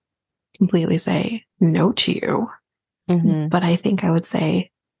would completely say no to you, but I think I would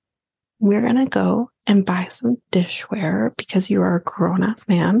say, we're going to go and buy some dishware because you are a grown ass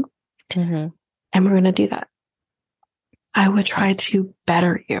man. And we're going to do that. I would try to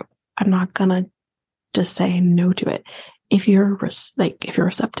better you. I'm not going to just say no to it. If you're if you're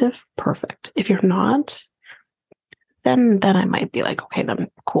receptive, perfect. If you're not, then I might be like, okay, then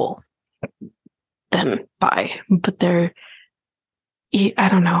cool. Then bye. But I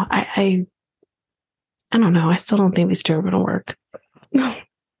don't know. I don't know. I still don't think these two are going to work.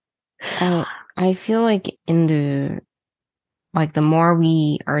 I feel like the more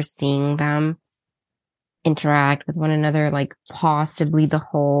we are seeing them interact with one another, like possibly the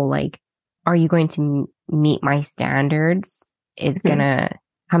whole, like, are you going to meet my standards is gonna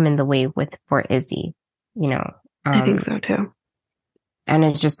come in the way for Izzy, you know? I think so too. And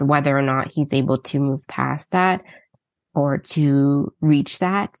it's just whether or not he's able to move past that or to reach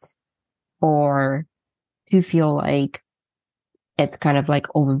that or to feel like it's kind of like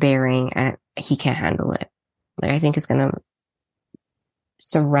overbearing and he can't handle it. Like, I think it's going to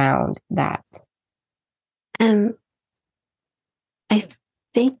surround that. And I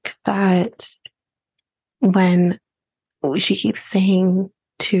think that when she keeps saying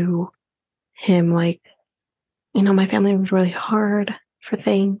to him, like, you know, my family was really hard for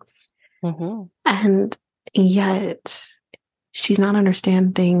things. And yet she's not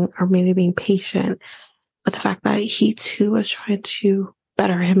understanding or maybe being patient with the fact that he too is trying to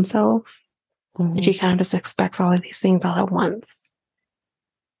better himself. And she kind of just expects all of these things all at once.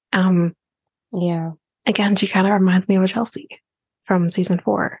 Yeah. Again, she kind of reminds me of Chelsea from season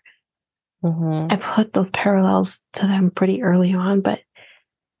 4. I put those parallels to them pretty early on, but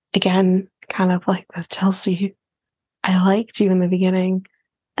again, kind of like with Chelsea, I liked you in the beginning,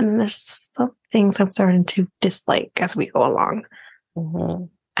 and then there's some things I'm starting to dislike as we go along.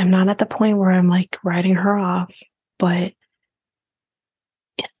 I'm not at the point where I'm like writing her off, but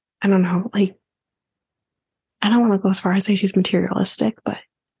I don't know, like, I don't want to go as far as say she's materialistic, but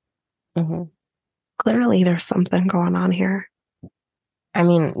clearly there's something going on here. I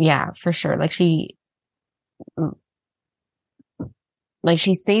mean, yeah, for sure. Like she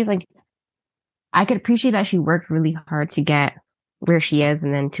says, like, I could appreciate that she worked really hard to get where she is,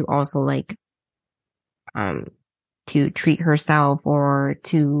 and then to also like, to treat herself or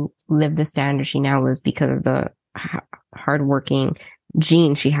to live the standard she now lives because of the hardworking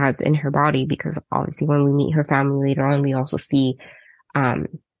gene she has in her body. Because obviously when we meet her family later on, we also see,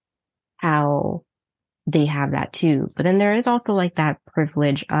 how they have that too. But then there is also like that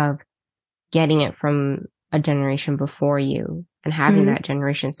privilege of getting it from a generation before you and having that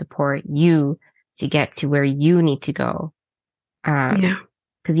generation support you to get to where you need to go.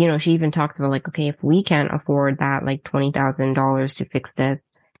 Cause, you know, she even talks about like, okay, if we can't afford that, like $20,000 to fix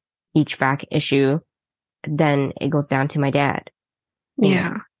this HVAC issue, then it goes down to my dad.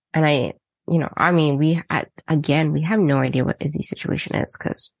 Yeah. And I mean, we have no idea what Izzy's situation is.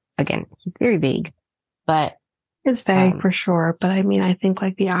 Cause again, he's very vague, but it's vague for sure. But I mean, I think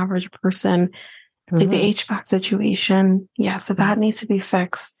like the average person, like the HVAC situation, yes, if that needs to be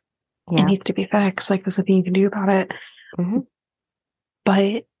fixed, it needs to be fixed. Like there's nothing you can do about it.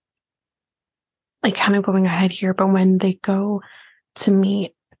 But like kind of going ahead here, but when they go to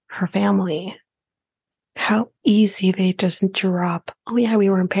meet her family, how easy they just drop, oh yeah, we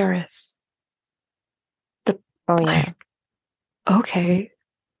were in Paris. Okay.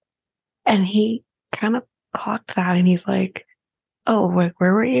 And he kind of clocked that and he's like, oh, where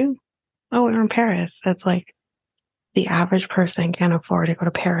were you? Oh, we were in Paris. It's like the average person can't afford to go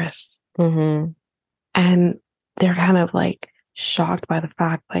to Paris. And they're kind of like shocked by the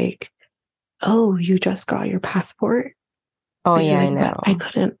fact, like, oh, you just got your passport? Oh, like, yeah, like, I know. I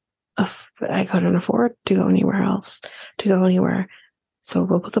couldn't afford to go anywhere else, to go anywhere. So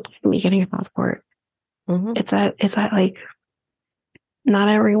what was the point of me getting a passport? It's that like, not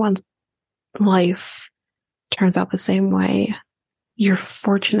everyone's life turns out the same way. You're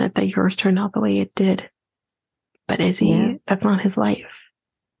fortunate that yours turned out the way it did. But that's not his life.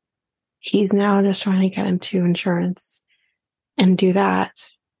 He's now just trying to get into insurance and do that,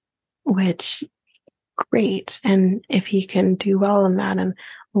 which great. And if he can do well in that and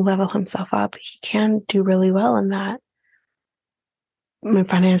level himself up, he can do really well in that, I mean,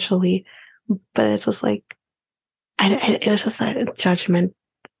 financially. But it's just like, it was just that judgment,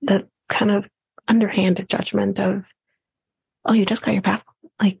 that kind of underhanded judgment of, oh, you just got your passport.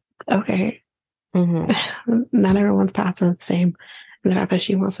 Like, okay, not everyone's paths are the same. And the fact that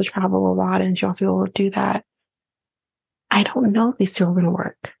she wants to travel a lot and she wants to be able to do that, I don't know if these two are going to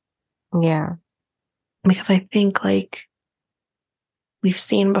work. Yeah. Because I think like we've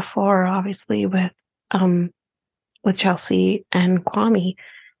seen before, obviously with Chelsea and Kwame,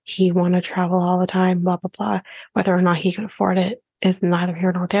 he wanted to travel all the time, blah, blah, blah. Whether or not he could afford it is neither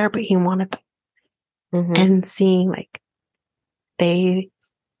here nor there, but he wanted to. And seeing like they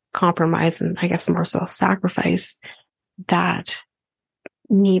compromise and I guess more so sacrifice that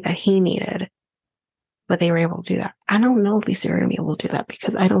need that he needed, but they were able to do that. I don't know if these two are going to be able to do that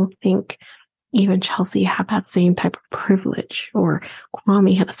because I don't think even Chelsea had that same type of privilege, or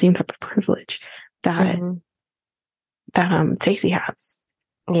Kwame had the same type of privilege that Stacey has.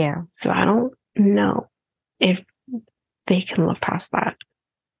 Yeah. So I don't know if they can look past that.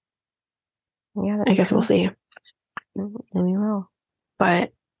 Yeah, I guess we'll see. We will.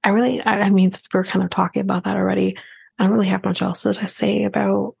 But I mean, since we're kind of talking about that already, I don't really have much else to say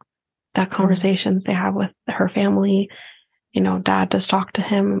about that conversation they have with her family. You know, dad does talk to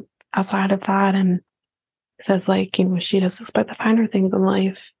him outside of that and says like, you know, she does expect the finer things in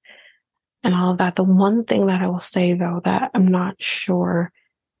life and all of that. The one thing that I will say though, that I'm not sure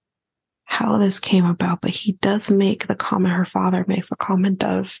how this came about, but he does make the comment, her father makes the comment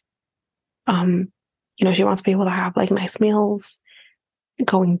of, you know, she wants to be able to have like nice meals.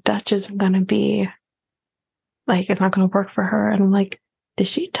 Going Dutch isn't going to be like, it's not going to work for her. And I'm like, did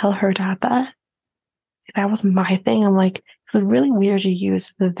she tell her dad that? That was my thing. I'm like, it was really weird to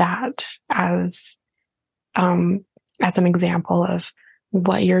use that as an example of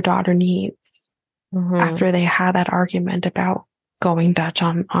what your daughter needs after they had that argument about going Dutch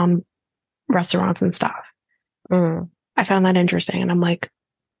on restaurants and stuff. I found that interesting. And I'm like,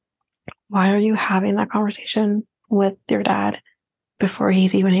 why are you having that conversation with your dad before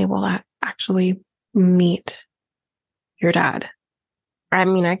he's even able to actually meet your dad? I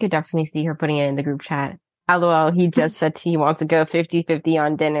mean, I could definitely see her putting it in the group chat. LOL, he just said he wants to go 50-50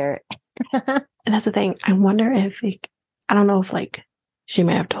 on dinner. And that's the thing. I wonder if, like, I don't know if, like, she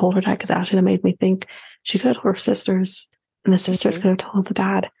may have told her dad, because that should have made me think she could have told her sisters, and the sisters could have told the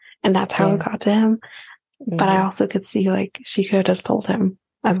dad, and that's how it got to him. But I also could see, like, she could have just told him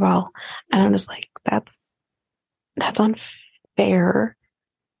as well. And I'm just like, that's unfair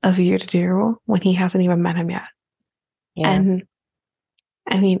of you to do when he hasn't even met him yet. And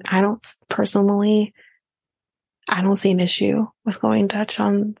I mean, I don't see an issue with going Dutch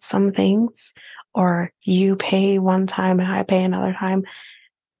on some things, or you pay one time and I pay another time.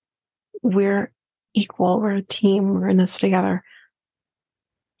 We're equal. We're a team. We're in this together.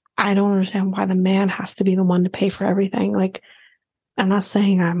 I don't understand why the man has to be the one to pay for everything. Like, I'm not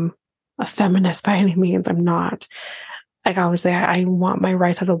saying I'm a feminist by any means. I'm not. Like I always say, I want my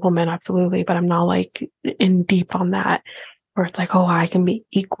rights as a woman, absolutely, but I'm not like in deep on that where it's like, oh, I can be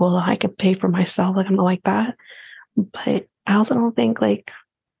equal. I can pay for myself. Like, I'm not like that. But I also don't think like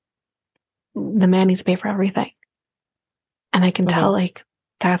the man needs to pay for everything. And I can tell like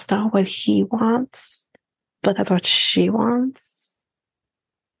that's not what he wants, but that's what she wants.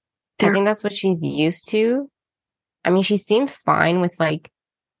 I think that's what she's used to. I mean, she seemed fine with like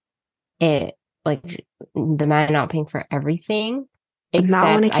it, like the man not paying for everything. Except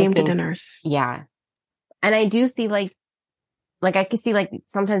not when it came to dinners. Yeah. And I do see like I can see like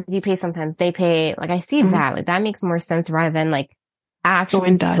sometimes you pay, sometimes they pay. Like I see that. Like that makes more sense rather than like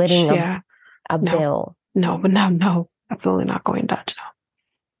actually splitting a bill. No, but no, absolutely not going Dutch.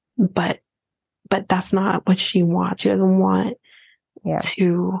 No. But that's not what she wants. She doesn't want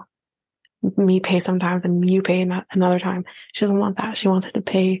to me pay sometimes and you pay another time. She doesn't want that. She wants it to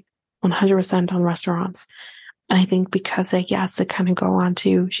pay 100% on restaurants. And I think because like, yes, to kind of go on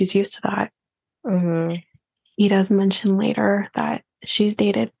to, she's used to that. He does mention later that she's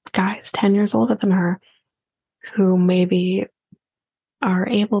dated guys 10 years older than her who maybe are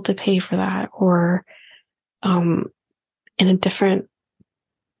able to pay for that, or in a different,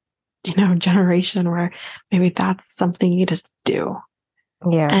 you know, generation where maybe that's something you just do.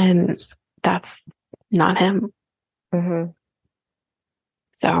 Yeah. And that's not him.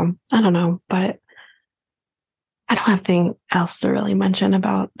 So I don't know, but I don't have anything else to really mention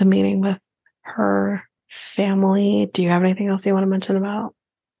about the meeting with her family. Do you have anything else you want to mention about?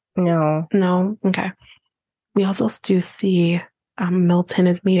 No. No? Okay. we also do see Milton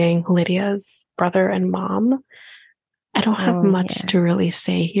is meeting Lydia's brother and mom. I don't have Oh, much to really yes.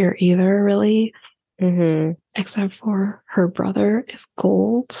 say here either, really, Mm-hmm. except for her brother is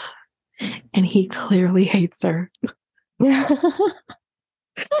gold and he clearly hates her Oh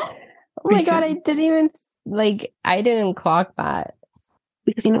my God, because, I didn't even like, I didn't clock that.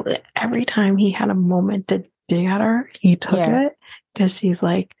 every time he had a moment to dig at her, he took Yeah. it because she's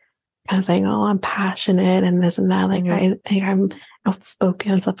like kind of saying, "Oh, I'm passionate and this and that. Like Mm-hmm. I'm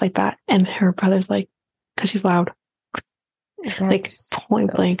outspoken and stuff like that." And her brother's like, "Because she's loud." Like That's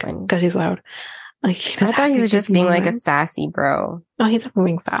point so blank, funny. because she's loud. Like he I just thought had he was these just being like a moments. sassy bro. No, he's definitely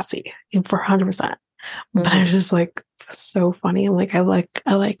being sassy for 100%. But Mm-hmm. it's just like so funny. I'm like, I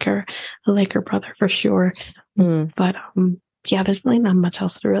like her brother for sure. Mm. But yeah, there's really not much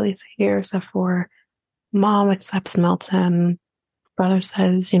else to really say here except for mom accepts Milton. Brother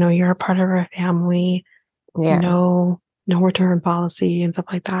says, you're a part of our family. Yeah. No return policy and stuff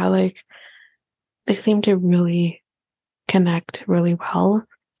like that. Like they seem to really connect really well,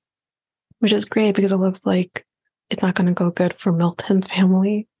 which is great because it looks like it's not going to go good for Milton's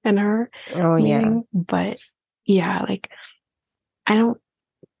family and her Oh, yeah. meeting. But yeah, like I don't,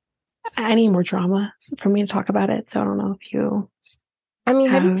 I need more drama for me to talk about it. So I don't know if you I mean,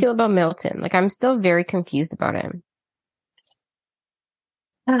 how do you have, feel about Milton? Like, I'm still very confused about him.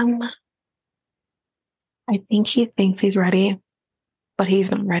 um, I think he thinks he's ready, but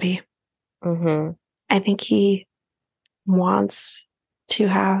he's not ready. Mm-hmm. I think he wants to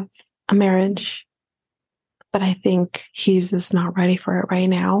have a marriage, but I think he's just not ready for it right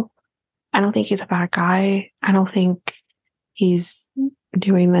now. I don't think he's a bad guy. I don't think he's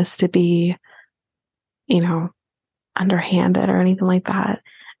doing this to be, you know, underhanded or anything like that.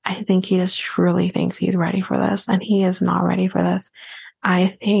 I think he just truly thinks he's ready for this, and he is not ready for this.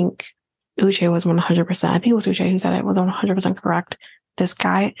 I think Uche was 100%. I think it was Uche who said it was 100% correct. This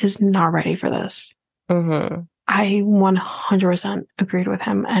guy is not ready for this. Mm-hmm. I 100% agreed with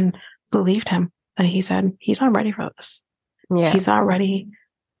him and believed him that he said he's not ready for this. Yeah. He's not ready.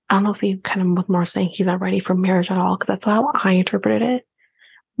 I don't know if he kind of was more saying he's not ready for marriage at all, because that's how I interpreted it.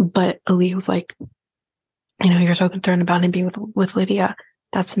 But Ali was like, you're so concerned about him being with Lydia.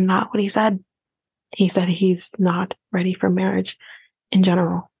 That's not what he said. He said he's not ready for marriage in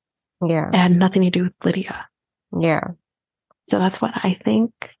general. Yeah. It had nothing to do with Lydia. Yeah. So that's what I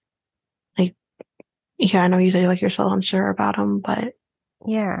think. Like, yeah, I know you say like you're so unsure about him, but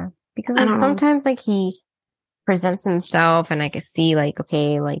Yeah. Because I like don't know. sometimes like he presents himself and I could see like,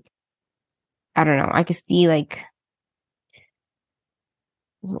 okay, like, I don't know. I could see like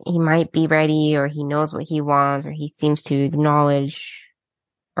he might be ready or he knows what he wants or he seems to acknowledge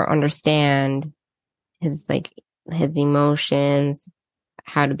or understand his like his emotions,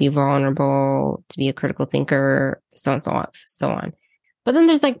 how to be vulnerable, to be a critical thinker, so on, so on, so on. But then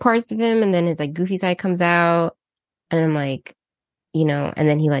there's like parts of him and then his like goofy side comes out and I'm like, and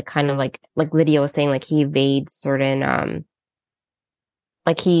then he like kind of like Lydia was saying, like he evades certain,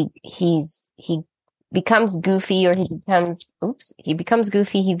 like he becomes goofy or he becomes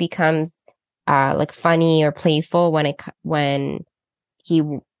goofy. He becomes, like funny or playful when he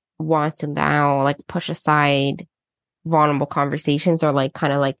wants to now like push aside vulnerable conversations or like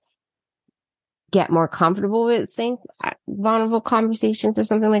kind of like get more comfortable with saying vulnerable conversations or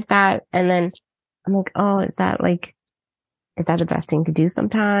something like that. And then I'm like, oh, is that the best thing to do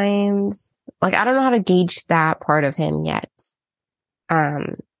sometimes? Like, I don't know how to gauge that part of him yet.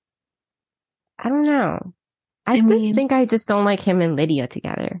 Um, I don't know. I I just mean, think I just don't like him and Lydia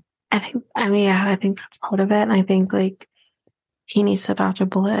together. yeah, I think that's part of it. And I think like he needs to dodge a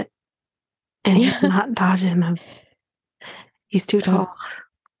bullet, and he's not dodging them. He's too Oh, tall.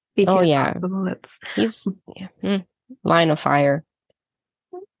 He oh can't yeah. dodge the bullets. He's yeah, line of fire.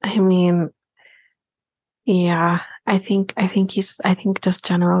 I mean, yeah, I think just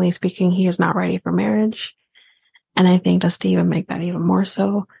generally speaking, he is not ready for marriage. And I think just to even make that even more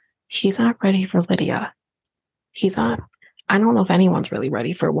so, he's not ready for Lydia. He's not, I don't know if anyone's really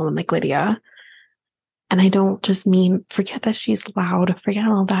ready for a woman like Lydia. And I don't just mean, forget that she's loud, forget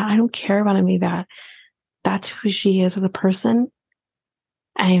all that. I don't care about any of that. That's who she is as a person.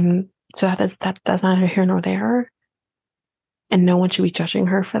 So that's neither here nor there. And no one should be judging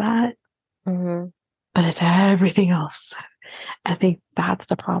her for that. Hmm. But it's everything else. I think that's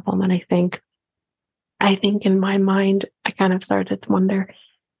the problem. And I think in my mind, I kind of started to wonder,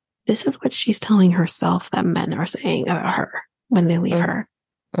 this is what she's telling herself that men are saying about her when they leave her.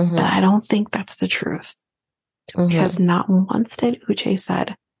 But Hmm. I don't think that's the truth, Hmm. because not once did Uche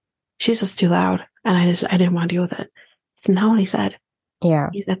said, she's just too loud. And I didn't want to deal with it. It's not what he said. Yeah.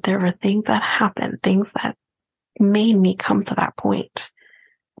 He said there are things that happen, things that made me come to that point.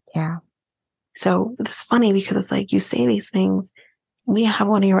 Yeah. So it's funny because it's like you say these things. We have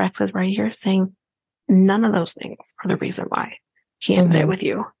one of your exes right here saying none of those things are the reason why he ended it with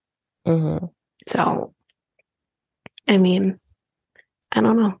you. Mm-hmm. So, I mean, I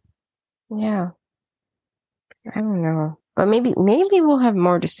don't know. Yeah. I don't know. But maybe we'll have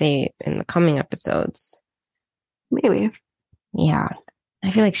more to say in the coming episodes. Maybe. Yeah.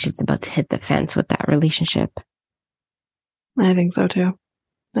 I feel like shit's about to hit the fence with that relationship. I think so too.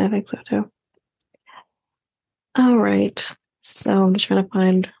 All right. So I'm just trying to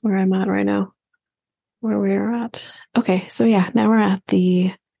find where I'm at right now. Where we're at. Okay, so yeah, now we're at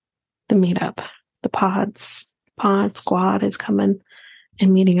the meetup. The pod squad is coming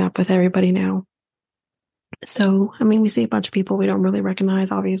and meeting up with everybody now. So, I mean, we see a bunch of people we don't really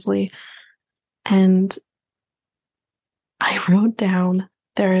recognize, obviously. And I wrote down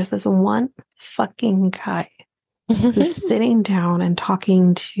there is this one fucking guy who's sitting down and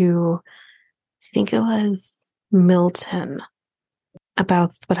talking to, I think it was Milton,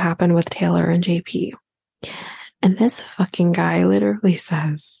 about what happened with Taylor and JP. And this fucking guy literally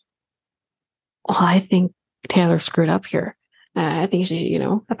says, well, I think Taylor screwed up here. I think she, you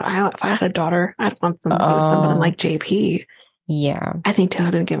know, if I had a daughter, I'd want them to be with someone like JP. Yeah. I think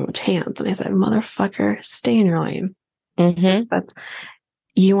Taylor didn't give him a chance. And I said, motherfucker, stay in your lane. That's,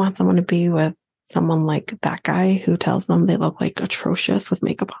 you want someone to be with someone like that guy who tells them they look like atrocious with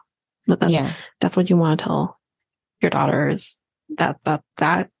makeup on. But that's what you want to tell your daughters. That.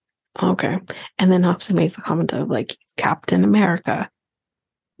 Okay. And then actually makes the comment of like, he's Captain America.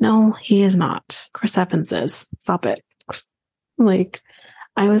 No, he is not. Chris Evans is. Stop it. Like,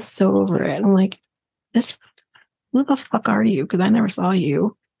 I was so over it. I'm like, who the fuck are you? Because I never saw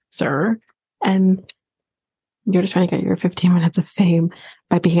you, sir. And you're just trying to get your 15 minutes of fame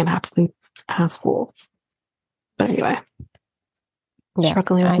by being an absolute asshole. But anyway,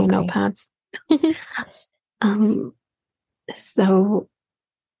 struggling with my notepad. So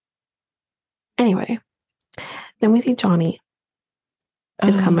anyway, then we see Johnny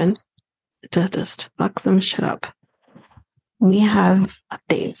is coming to just fuck some shit up. We have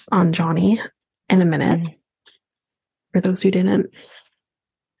updates on Johnny in a minute. For those who didn't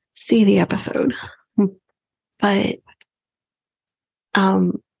see the episode. But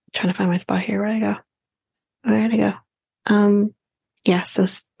trying to find my spot here. Where'd I go? Yeah, so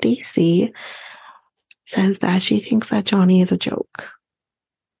Stacy says that she thinks that Johnny is a joke.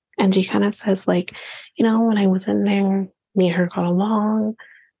 And she kind of says, like, you know, when I was in there, me and her got along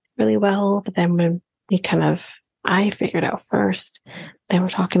really well. But then when I figured out first they were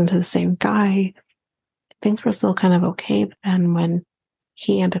talking to the same guy, things were still kind of okay. But then when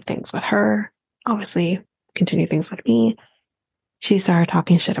he ended things with her, obviously continued things with me, she started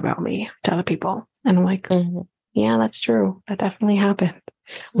talking shit about me to other people. And I'm like, yeah, that's true. That definitely happened.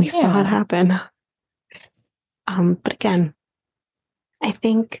 We saw it happen. But again, I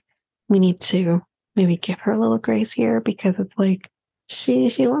think we need to maybe give her a little grace here because it's like she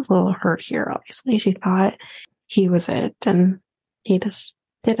was a little hurt here. Obviously, she thought he was it, and he just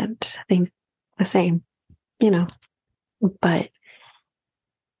didn't think the same, you know. But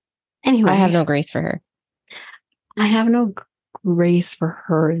anyway, I have no grace for her. I have no grace for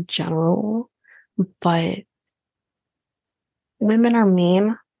her in general, but women are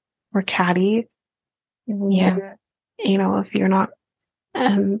mean or catty. Yeah. You know, if you're not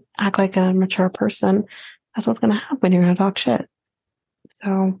act like a mature person, that's what's going to happen. You're going to talk shit.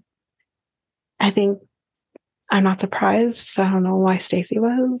 So I think I'm not surprised. I don't know why Stacy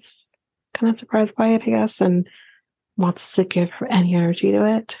was kind of surprised by it, I guess, and wants to give any energy to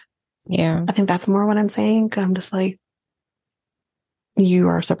it. Yeah. I think that's more what I'm saying. I'm just like, you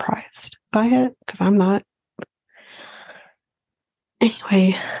are surprised by it because I'm not.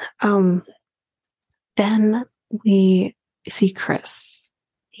 Anyway, then we see Chris.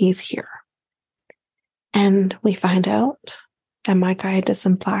 He's here. And we find out that my guy did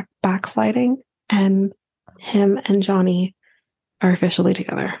some backsliding and him and Johnny are officially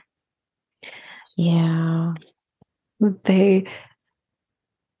together. Yeah.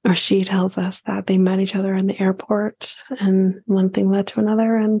 She tells us that they met each other in the airport and one thing led to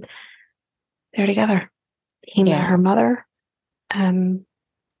another and they're together. He met her mother and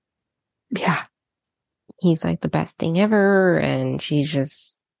yeah. He's like the best thing ever and she's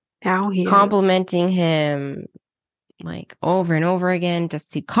just complimenting him like over and over again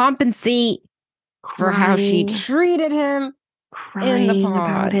just to compensate for how she treated him in the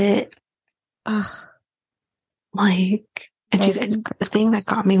pod. About it. Ugh. Like, and the thing that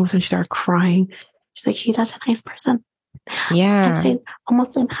got me was when she started crying. She's like, he's such a nice person. Yeah. And I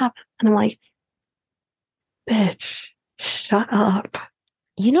almost didn't have it. And I'm like, Bitch, shut up.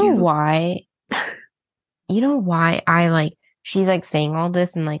 You know You, why? You know why I like, she's like saying all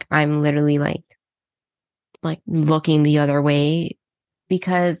this and like, I'm literally like looking the other way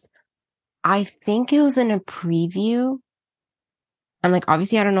because I think it was in a preview. And like,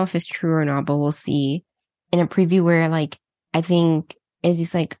 obviously, I don't know if it's true or not, but we'll see. In a preview where like, I think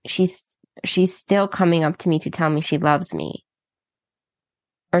Izzy's like, she's still coming up to me to tell me she loves me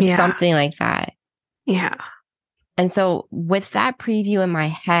or yeah, something like that. yeah. And so with that preview in my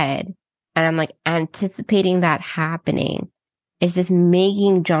head, and I'm like anticipating that happening, it's just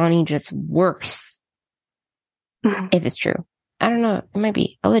making Johnny just worse Mhm. if it's true. I don't know. It might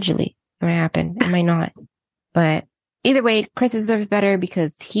be allegedly. It might happen. It might not. But either way, Chris deserves better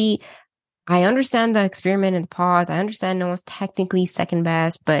because I understand the experiment and the pause. I understand no one's technically second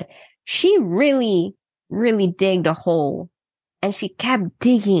best, but she really, really digged a hole and she kept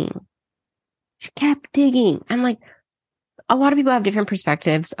digging. She kept digging. And like, a lot of people have different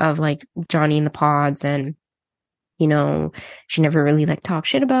perspectives of like Johnny and the pods and, you know, she never really like talked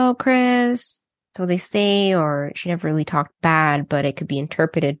shit about Chris. So they say, or she never really talked bad, but it could be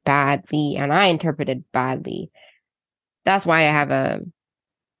interpreted badly. And I interpreted badly. That's why I She have a,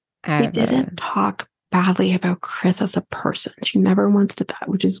 didn't talk badly about Chris as a person. She never once did that,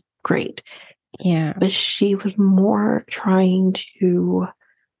 which is great. yeah. But she was more trying to,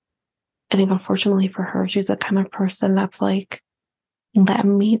 I think, unfortunately for her, she's the kind of person that's like, let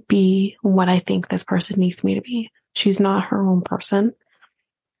me be what I think this person needs me to be. She's not her own person.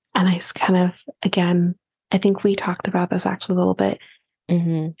 And I kind of, again, I think we talked about this actually a little bit.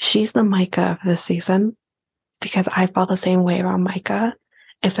 hmm She's the Micah of this season because I felt the same way about Micah,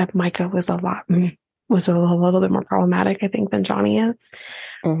 except Micah was a little bit more problematic, I think, than Johnny is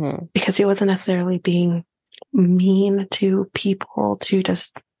hmm because he wasn't necessarily being mean to people to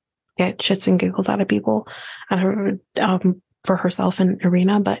just get shits and giggles out of people, for herself and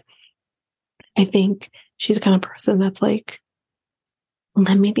Irina. But I think she's the kind of person that's like,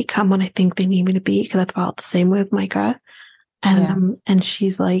 let me become what I think they need me to be because I felt the same way with Micah. Yeah. And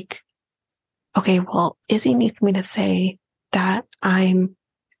she's like, okay, well, Izzy needs me to say that I'm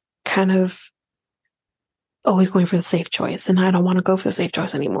kind of always going for the safe choice and I don't want to go for the safe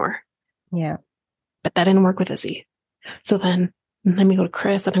choice anymore. Yeah. But that didn't work with Izzy. So then let me go to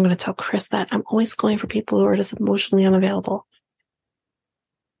Chris and I'm going to tell Chris that I'm always going for people who are just emotionally unavailable.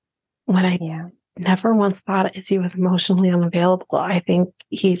 When I Yeah. never once thought Izzy was emotionally unavailable, I think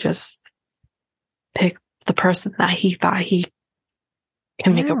he just picked the person that he thought he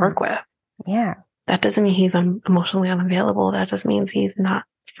can make it Yeah. work with. Yeah. That doesn't mean he's emotionally unavailable. That just means he's not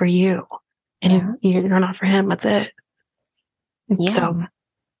for you. Yeah. And you're not for him. That's it. Yeah. So,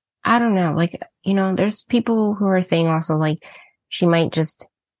 I don't know. Like, you know, there's people who are saying also like she might just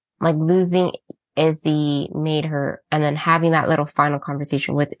like losing Izzy made her and then having that little final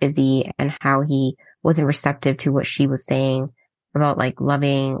conversation with Izzy and how he wasn't receptive to what she was saying about like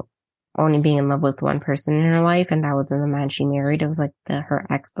loving only being in love with one person in her life and that was the man she married. It was like her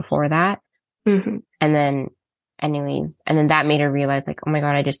ex before that. mhm. And then anyways, and then that made her realize like, oh my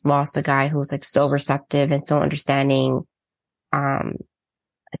God, I just lost a guy who was like so receptive and so understanding, um,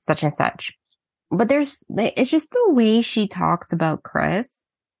 such and such. But it's just the way she talks about Chris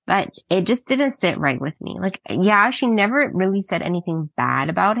that it just didn't sit right with me. Like, yeah, she never really said anything bad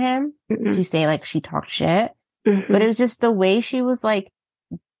about him Mhm. to say like she talked shit, but it Mhm. was just the way she was like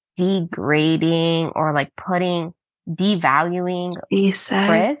degrading or like devaluing He said it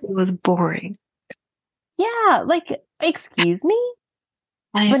Chris. was boring. Yeah, like, excuse me?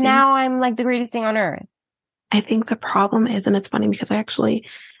 And But now I'm like the greatest thing on earth. I think the problem is, and it's funny because I actually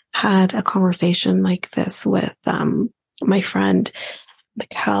had a conversation like this with, my friend,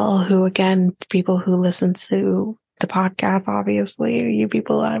 Mikkel, who again, people who listen to the podcast, obviously, you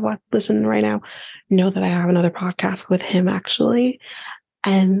people that listen right now know that I have another podcast with him actually.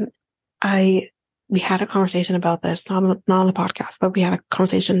 And we had a conversation about this, not on the podcast, but we had a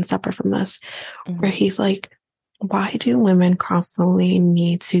conversation separate from this where Mm-hmm. he's like, why do women constantly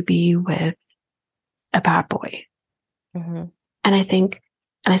need to be with a bad boy? Mm-hmm. And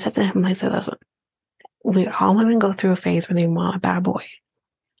I said to him, I said, listen, all women go through a phase where they want a bad boy.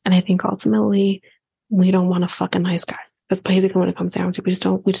 And I think ultimately we don't want a fucking nice guy. That's basically what it comes down to. We just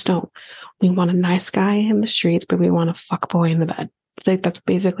don't. We want a nice guy in the streets, but we want a fuck boy in the bed. Like that's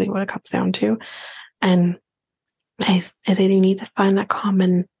basically what it comes down to. And I said you need to find that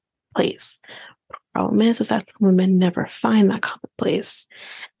common place. Problem is that some women never find that common place.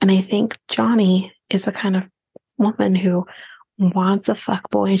 And I think Johnny is the kind of woman who wants a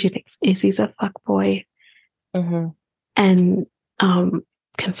fuck boy and she thinks Izzy's a fuck boy Mm-hmm. and,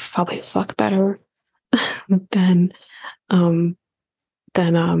 can probably fuck better than um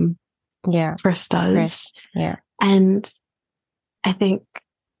than Yeah. Chris Chris. does. Yeah. And I think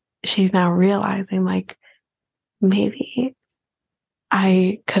she's now realizing like maybe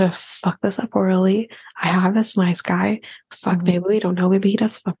I could have fucked this up royally. I have this nice guy. Fuck, maybe we don't know. Maybe he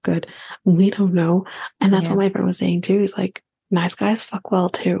does fuck good. We don't know. And that's what my friend was saying too. He's like, nice guys fuck well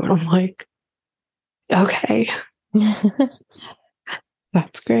too. And I'm like, okay,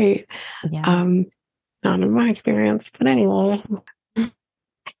 that's great. Yeah. Not in my experience, but anyway.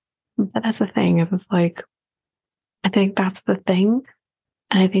 But that's the thing. It was like, I think that's the thing.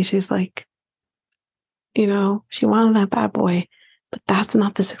 And I think she's like, you know, she wanted that bad boy, but that's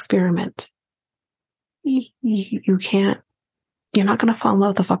not this experiment. You can't, you're not going to fall in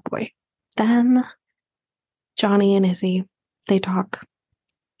love with the fuckboy. Then Johnny and Izzy, they talk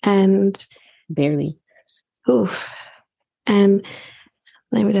and Barely. oof. And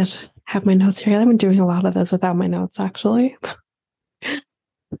let me just have my notes here. I've been doing a lot of this without my notes actually.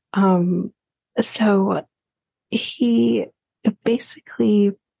 So he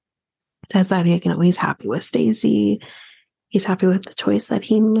basically says that he's happy with Stacey. He's happy with the choice that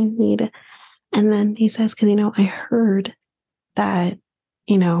he made. And then he says, because, I heard that,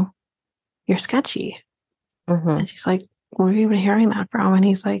 you're sketchy. And she's like, where have you been hearing that from? And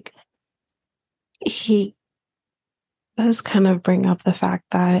he's like, he does kind of bring up the fact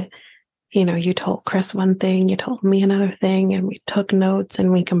that, you told Chris one thing, you told me another thing, and we took notes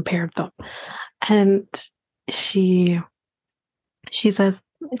and we compared them. And she says,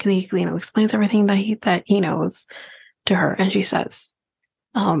 because he, explains everything that he knows to her. And she says,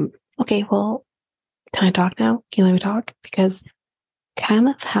 okay, well, can I talk now? Can you let me talk? Because kind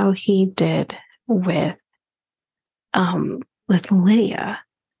of how he did with Lydia,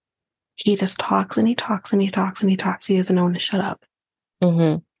 he just talks and he talks and he talks and he talks. He doesn't know when to shut up.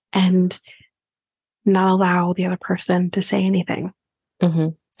 And not allow the other person to say anything.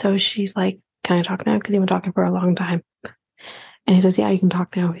 So she's like, can I talk now? Because you've been talking for a long time. And he says, yeah, you can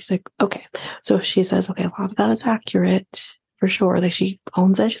talk now. He's like, okay. So she says, okay, a lot of that is accurate for sure. Like she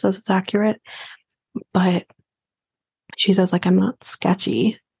owns it. She says it's accurate. But she says, like, I'm not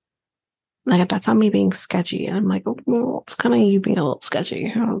sketchy. Like, that's not me being sketchy. And I'm like, well, it's kind of you being a little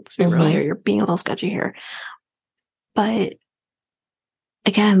sketchy. Let's be real here. You're being a little sketchy here. But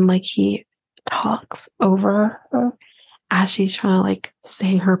again, like he talks over her as she's trying to like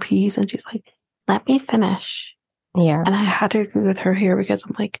say her piece. And she's like, let me finish. Yeah. And I had to agree with her here because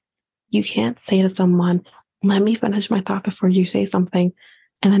I'm like, you can't say to someone, let me finish my thought before you say something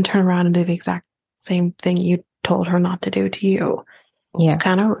and then turn around and do the exact same thing you told her not to do to you. Yeah. It's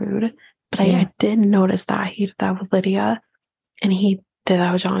kind of rude. But I did notice that he did that with Lydia and he did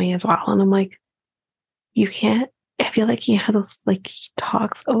that with Johnny as well. And I'm like, you can't, I feel like he has like, he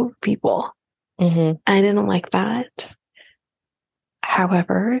talks over people. I didn't like that.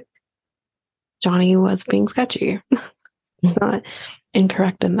 However, Johnny was being sketchy. He's not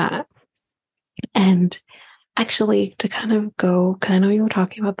incorrect in that. And actually, to kind of go, because I know you were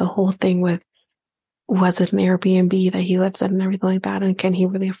talking about the whole thing with, was it an Airbnb that he lives in and everything like that? And can he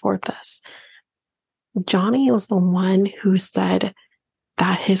really afford this? Johnny was the one who said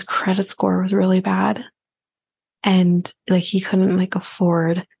that his credit score was really bad. And like he couldn't like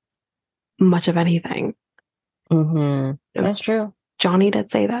afford much of anything. That's true. Johnny did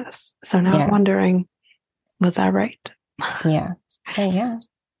say this. So now I'm wondering, was that right? Yeah. Yeah.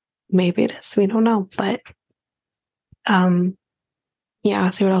 Maybe it is. We don't know. But yeah,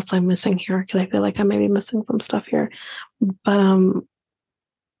 I'll see what else I'm missing here because I feel like I may be missing some stuff here. But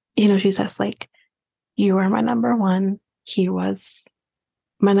she says like, you are my number one. He was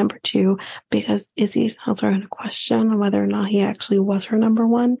my number two because Izzy's now starting to question whether or not he actually was her number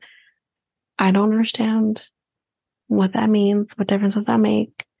one. I don't understand what that means. What difference does that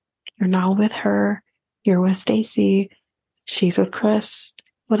make? You're not with her. You're with Stacey. She's with Chris.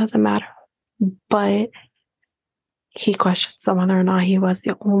 What does it matter? But he questions whether or not he was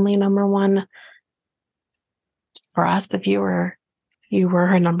the only number one for us, the viewer. You were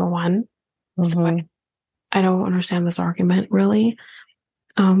her number one. So I don't understand this argument really.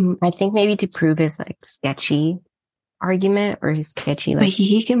 I think maybe to prove his like sketchy argument or his sketchy, like, but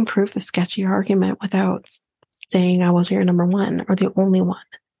he can prove the sketchy argument without saying I was your number one or the only one.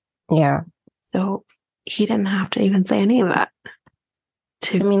 Yeah. So he didn't have to even say any of that.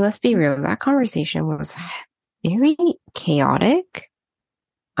 I mean, let's be real. That conversation was very chaotic.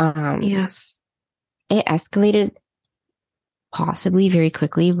 Yes. It escalated possibly very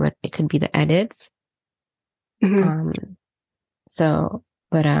quickly, but it could be the edits. But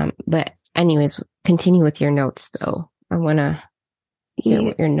anyways, continue with your notes though. I want to hear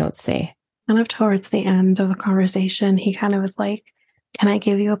what your notes say. kind of towards the end of the conversation, he kind of was like, can I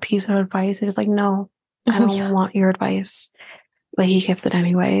give you a piece of advice? He was like, no, I Oh, don't yeah. want your advice. But he gives it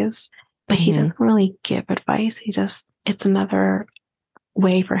anyways. But he Mhm. doesn't really give advice. It's another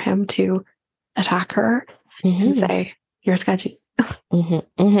way for him to attack her and Mhm. say, you're sketchy. Mhm.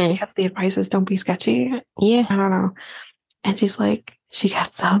 Mhm. Because the advice is don't be sketchy. Yeah. I don't know. And she's like, she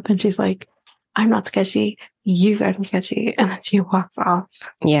gets up and she's like, I'm not sketchy. You guys are sketchy. And then she walks off.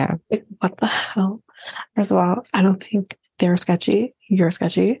 Yeah. Like, what the hell? First of all, I don't think they're sketchy. You're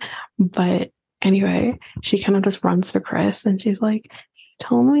sketchy. But anyway, she kind of just runs to Chris and she's like, he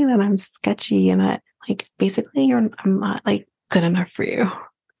told me that I'm sketchy and that, like, basically I'm not, like, good enough for you.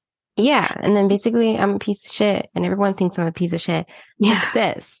 Yeah. And then basically I'm a piece of shit and everyone thinks I'm a piece of shit. Yeah. Like,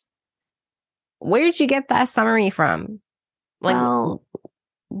 sis, where did you get that summary from? Like, Well,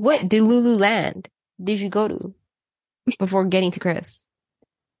 what Lululand did you go to before getting to Chris?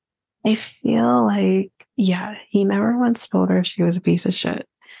 I feel like, yeah, he never once told her she was a piece of shit.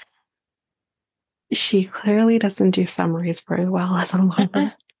 She clearly doesn't do summaries very well as a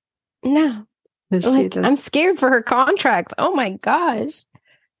lawyer. No. Like, I'm scared for her contract. Oh my gosh.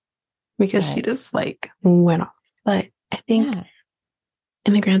 Because she just like went off. But I think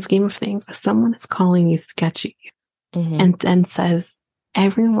in the grand scheme of things, if someone is calling you sketchy and then says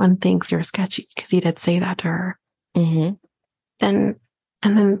everyone thinks you're sketchy because he did say that to her, then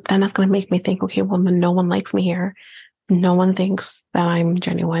that's going to make me think, okay, well, then no one likes me here. No one thinks that I'm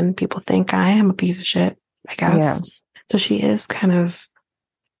genuine. People think I am a piece of shit, I guess. Yeah. So she is kind of.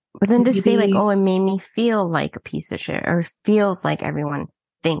 But then to say like, oh, it made me feel like a piece of shit or feels like everyone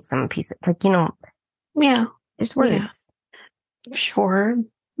thinks I'm a piece of, like, you know. Yeah. There's words. Yeah. Sure.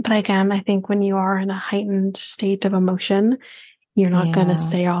 But again, I think when you are in a heightened state of emotion, you're not going to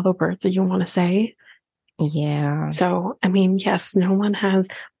say all the words that you want to say. Yeah. So, I mean, yes, no one has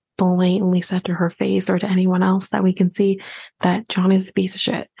blatantly said to her face or to anyone else that we can see that Johnny's a piece of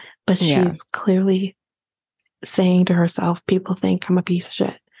shit. But she's clearly saying to herself, people think I'm a piece of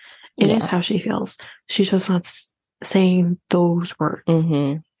shit. It is how she feels. She's just not saying those words.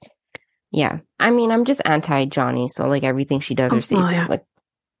 Yeah. I mean, I'm just anti-Johnny. So like everything she does or says like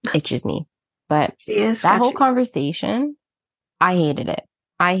itches me. But that whole conversation, I hated it.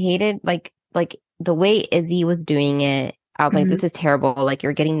 I hated like the way Izzy was doing it. I was like, this is terrible. Like,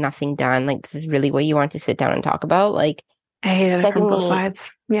 you're getting nothing done. Like, this is really what you want to sit down and talk about. Like, I hated it from both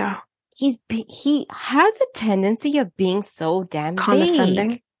sides. Yeah. He has a tendency of being so damn vague.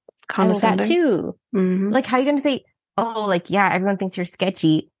 I mean, that too. Like, how are you going to say, oh, like, yeah, everyone thinks you're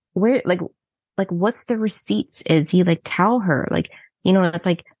sketchy. Where, like, what's the receipts? Is he like, tell her? Like, you know, it's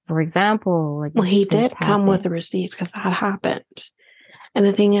like, for example, like, well, he did come with the receipts because that happened. And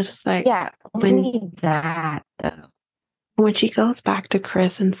the thing is like, yeah, only that though. When she goes back to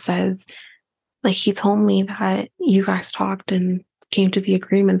Chris and says, like, he told me that you guys talked and came to the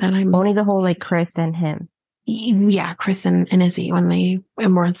agreement that I'm only the whole like Chris and him. Yeah, Chris and Izzy when they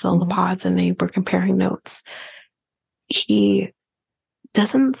were still in the pods and they were comparing notes. He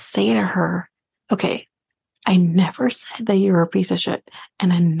doesn't say to her, okay, I never said that you were a piece of shit.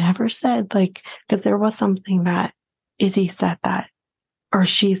 And I never said like, because there was something that Izzy said that, or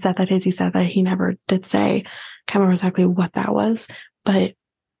she said that Izzy said that he never did say. Can't remember exactly what that was, but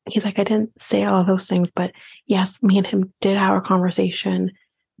he's like, I didn't say all of those things, but yes, me and him did have a conversation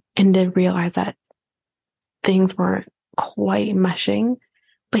and did realize that things weren't quite meshing,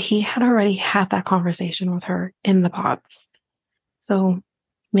 but he had already had that conversation with her in the pods. So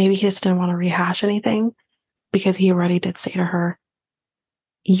maybe he just didn't want to rehash anything because he already did say to her,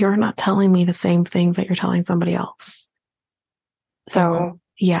 you're not telling me the same things that you're telling somebody else. So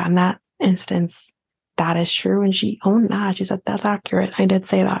yeah, in that instance, that is true. And she owned that. She said, that's accurate. I did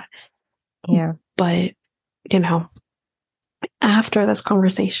say that. Yeah. But, you know, after this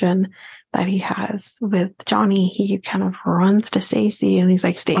conversation that he has with Johnny, he kind of runs to Stacey and he's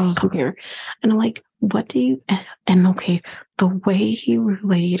like, Stacey, come here. And I'm like, what do you, and okay, the way he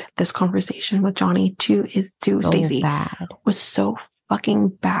relayed this conversation with Johnny to Stacey was so fucking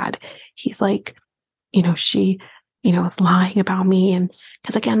bad. He's like, you know, she, you know, is lying about me. And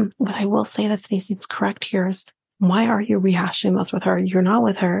because again, what I will say that Stacey was correct here is, why are you rehashing this with her? You're not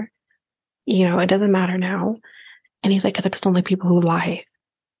with her. You know, it doesn't matter now. And he's like, because I just don't like people who lie.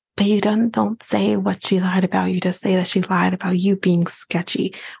 But you don't say what she lied about. You just say that she lied about you being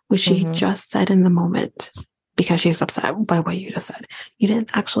sketchy, which she just said in the moment because she was upset by what you just said. You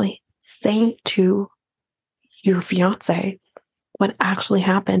didn't actually say to your fiance what actually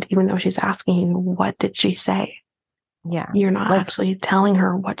happened, even though she's asking you, what did she say? Yeah. You're not actually telling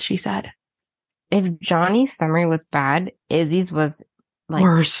her what she said. If Johnny's summary was bad, Izzy's was like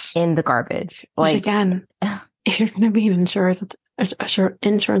Worse. in the garbage. Which Like, again, if you're going to be an insurance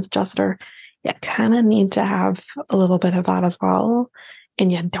adjuster, you kind of need to have a little bit of that as well.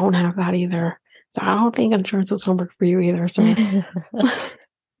 And you don't have that either. So I don't think insurance is going to work for you either, sir.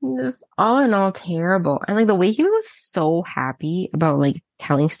 just all in all terrible. And like the way he was so happy about like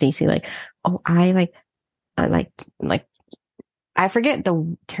telling Stacey, like, oh, like I forget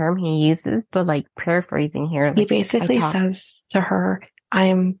the term he uses, but like paraphrasing here, He like basically says to her,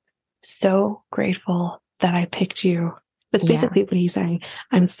 I'm so grateful that I picked you. That's basically what he's saying.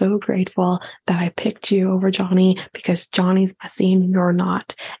 I'm so grateful that I picked you over Johnny because Johnny's messy and you're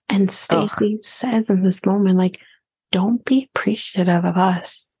not. And Stacey says in this moment, like, don't be appreciative of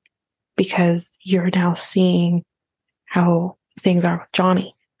us because you're now seeing how things are with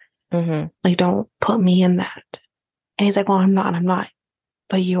Johnny. Mm-hmm. Like, don't put me in that. And he's like, well, I'm not.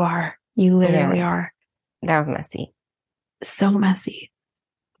 But you are. You literally are. That was messy. So messy.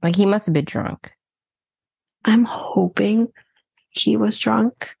 Like he must have been drunk. I'm hoping he was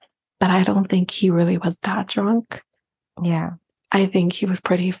drunk, but I don't think he really was that drunk. Yeah. I think he was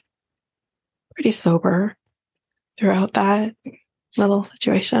pretty sober throughout that little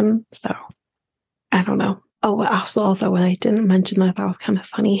situation. So I don't know. Oh, also what I didn't mention that I thought was kind of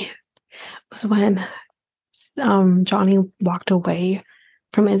funny was when Johnny walked away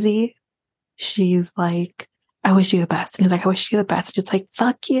from Izzy. She's like, I wish you the best. And he's like, I wish you the best. And it's like,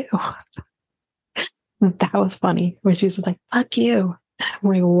 fuck you. That was funny. When she was like, fuck you. I'm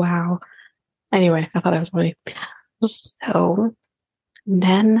like, wow. Anyway, I thought it was funny. So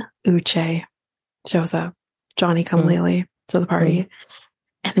then Uche shows up. Johnny come lately to the party.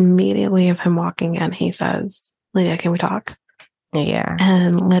 And immediately of him walking in, he says, Lydia, can we talk? Yeah.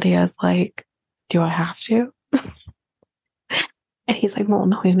 And Lydia's like, do I have to? And he's like, well,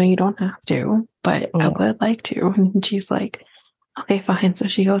 no, you don't have to, but I would like to. And she's like, okay, fine. So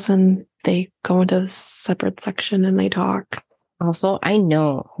she goes and they go into a separate section and they talk. Also, I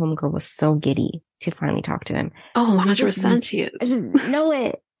know Homegirl was so giddy to finally talk to him. Oh, 100% she is. I just know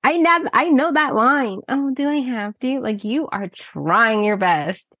it. I know that line. Oh, do I have to? Like, you are trying your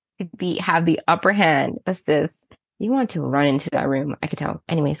best to have the upper hand, but sis, you want to run into that room. I could tell.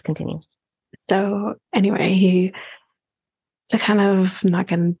 Anyways, continue. So anyway, we're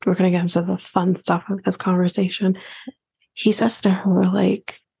going to get into the fun stuff of this conversation. He says to her,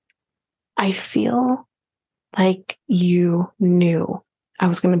 like, I feel like you knew I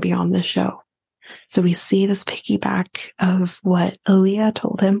was going to be on this show. So we see this piggyback of what Aaliyah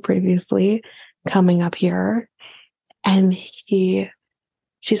told him previously coming up here. And she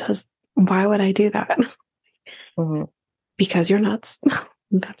says, why would I do that? Mm-hmm. Because you're nuts.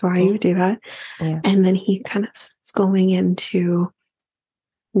 That's why you do that. Yeah. And then he kind of is going into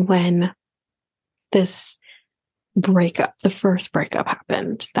when this breakup, the first breakup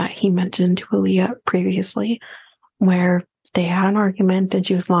happened that he mentioned to Aaliyah previously, where they had an argument and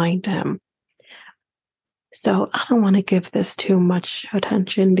she was lying to him. So I don't want to give this too much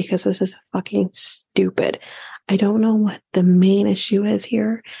attention because this is fucking stupid. I don't know what the main issue is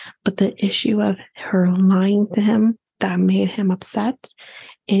here, but the issue of her lying to him that made him upset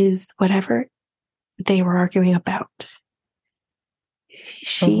is whatever they were arguing about.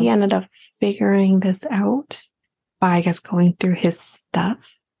 She ended up figuring this out by, I guess, going through his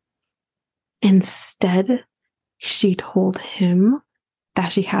stuff. Instead, she told him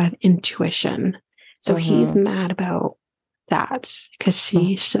that she had intuition. So he's mad about that because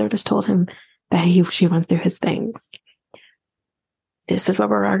she should have just told him that she went through his things. This is what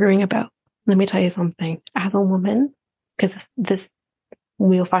we're arguing about. Let me tell you something. As a woman, because this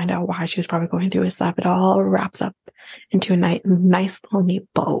we'll find out why she was probably going through his stuff. It all wraps up into a nice little neat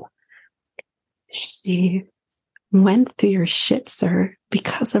bow. She went through your shit, sir,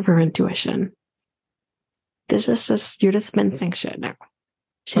 because of her intuition. This is just, you're dispensing shit now.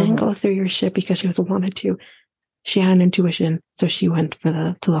 She didn't go through your shit because she just wanted to. She had an intuition, so she went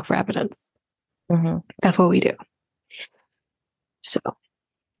to look for evidence. That's what we do. So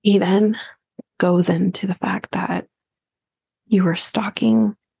he then goes into the fact that you were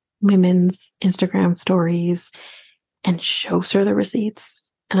stalking women's Instagram stories and shows her the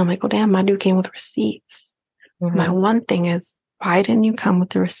receipts. And I'm like, oh, damn, my dude came with receipts. My one thing is, why didn't you come with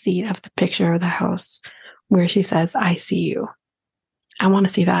the receipt of the picture of the house where she says, I see you? I want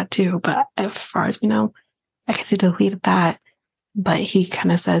to see that too. But as far as we know, I guess he deleted that. But he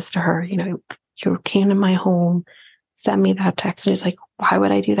kind of says to her, you came to my home, sent me that text. And she's like, why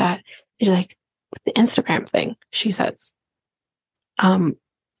would I do that? She's like, with the Instagram thing, she says, I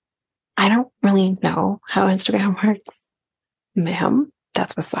don't really know how Instagram works, ma'am.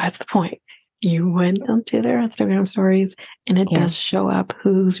 That's besides the point. you went onto their Instagram stories and it Yeah. does show up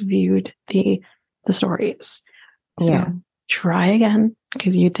who's viewed the stories. So Yeah. try again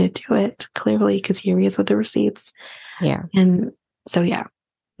because you did do it clearly because here he is with the receipts. Yeah. And so, yeah,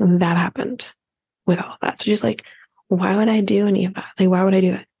 that happened with all of that. So she's like, why would I do any of that? Like, why would I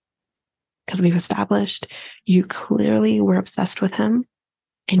do it? Because we've established you clearly were obsessed with him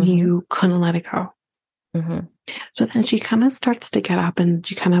and you couldn't let it go. So then she kind of starts to get up and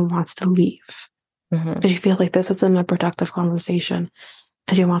she kind of wants to leave. But she feels like this isn't a productive conversation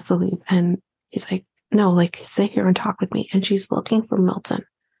and she wants to leave. And he's like, no, like sit here and talk with me. And she's looking for Milton.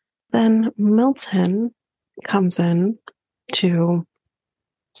 Then Milton comes in to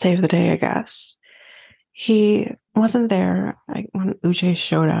save the day, I guess. He wasn't there when Uche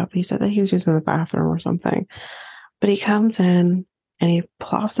showed up. He said that he was using the bathroom or something. But he comes in and he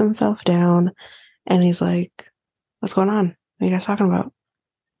plops himself down and he's like, what's going on? What are you guys talking about?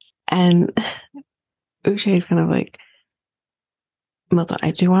 And Uche is kind of like, Milton,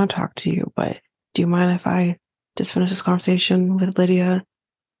 I do want to talk to you, but do you mind if I just finish this conversation with Lydia?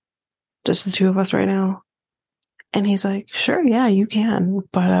 Just the two of us right now? And he's like, sure, yeah, you can,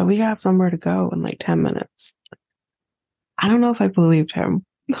 but we have somewhere to go in like 10 minutes. I don't know if I believed him.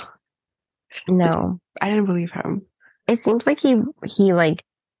 No. I didn't believe him. It seems like he like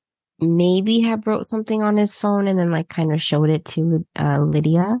maybe had wrote something on his phone and then like kind of showed it to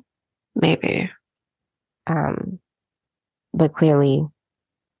Lydia. Maybe. But clearly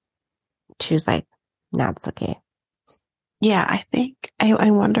she was like, nah, it's okay. Yeah, I think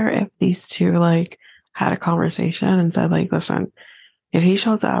I wonder if these two like had a conversation and said like, listen, if he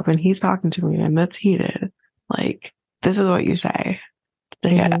shows up and he's talking to me and that's heated, like this is what you say to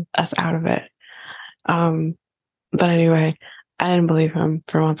get us out of it. But anyway, I didn't believe him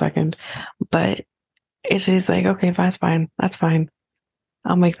for 1 second, but she's like, okay, that's fine. That's fine.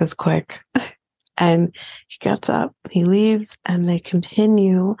 I'll make this quick. And he gets up, he leaves, and they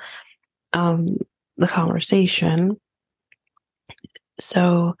continue, the conversation.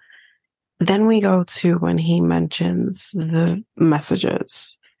 So then we go to when he mentions the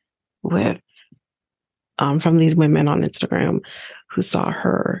messages with, from these women on Instagram who saw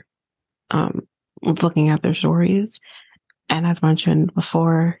her, looking at their stories. And as mentioned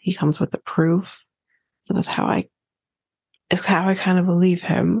before, he comes with the proof. So it's how I kind of believe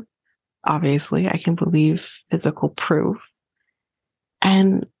him. Obviously, I can believe physical proof.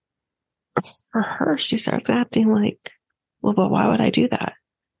 And for her, she starts acting like, well, but why would I do that?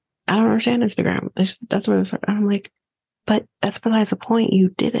 I don't understand Instagram. That's what I'm like, but that's besides the point. You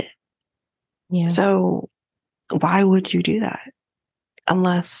did it. Yeah. So why would you do that?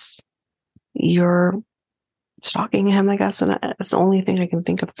 Unless you're stalking him, I guess. And that's the only thing I can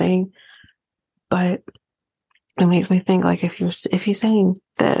think of saying. But it makes me think like, if he's saying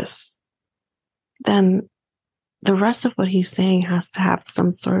this, then the rest of what he's saying has to have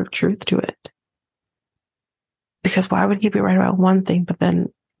some sort of truth to it. Because why would he be right about one thing, but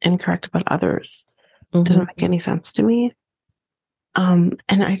then incorrect about others? Doesn't make any sense to me. And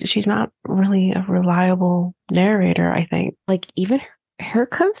she's not really a reliable narrator, I think. Like even her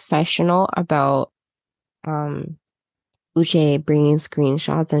confessional about, Uche bringing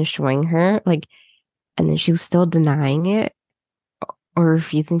screenshots and showing her, like, and then she was still denying it or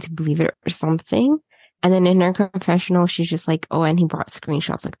refusing to believe it or something. And then in her confessional, she's just like, oh, and he brought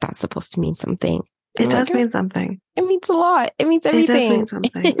screenshots. Like, that's supposed to mean something. It does mean something. It means a lot. It means everything. It does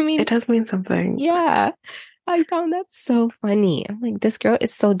mean something. It does mean something. Yeah. I found that so funny. I'm like, this girl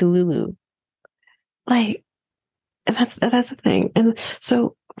is so delulu. Like, and that's the thing. And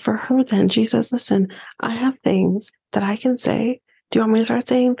so for her then, she says, listen, I have things that I can say. Do you want me to start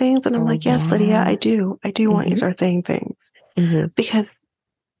saying things? And I'm like, yes, Lydia, I do. I do want you to start saying things. Because,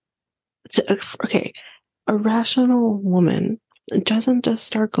 okay, a rational woman doesn't just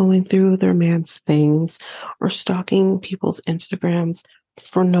start going through their man's things or stalking people's Instagrams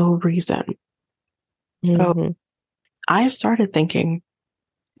for no reason. So I started thinking,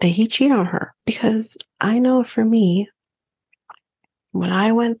 did he cheat on her? Because I know for me, when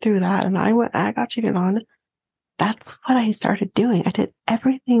I went through that and I got cheated on, that's what I started doing. I did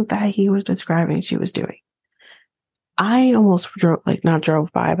everything that he was describing she was doing. I almost not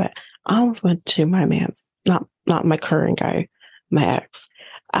drove by, but I almost went to my man's, not my current guy, my ex.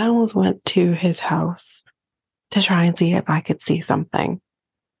 I almost went to his house to try and see if I could see something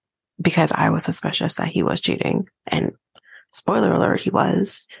because I was suspicious that he was cheating. And spoiler alert, he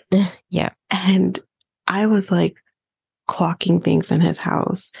was. Yeah. And I was like clocking things in his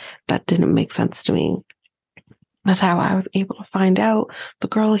house that didn't make sense to me. That's how I was able to find out the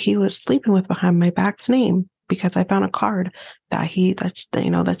girl he was sleeping with behind my back's name. because I found a card that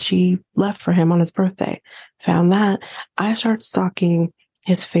she left for him on his birthday. Found that. I started stalking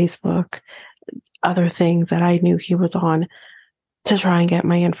his Facebook, other things that I knew he was on to try and get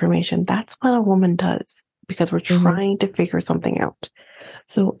my information. That's what a woman does because we're trying to figure something out.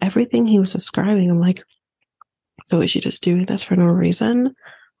 So everything he was describing, I'm like, so is she just doing this for no reason?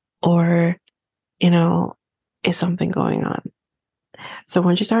 Or, is something going on? So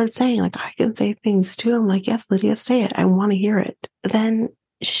when she started saying, like, I can say things too, I'm like, yes, Lydia, say it. I want to hear it. Then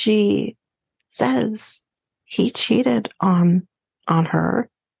she says he cheated on her,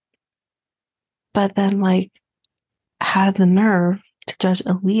 but then, like, had the nerve to judge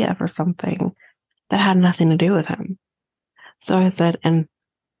Aaliyah for something that had nothing to do with him. So I said, and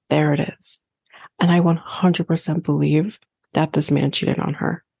there it is. And I 100% believe that this man cheated on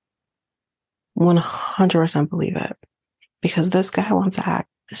her. 100% believe it. Because this guy wants to act.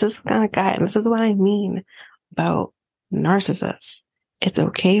 This is the kind of guy, and this is what I mean about narcissists. It's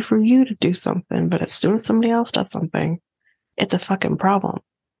okay for you to do something, but as soon as somebody else does something, it's a fucking problem.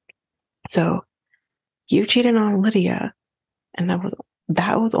 So you cheated on Lydia, and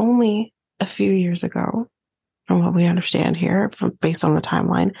that was only a few years ago, from what we understand here, based on the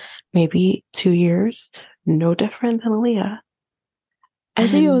timeline, maybe 2 years, no different than Aaliyah. I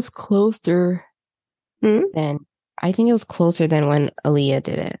think it was closer than when Aaliyah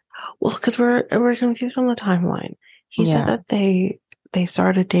did it. Well, because we're confused on the timeline. He said that they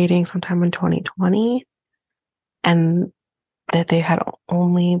started dating sometime in 2020, and that they had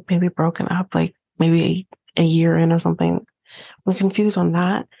only maybe broken up like maybe a year in or something. We're confused on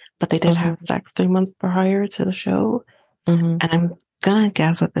that, but they did have sex 3 months prior to the show. And I'm gonna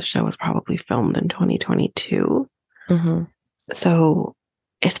guess that the show was probably filmed in 2022. So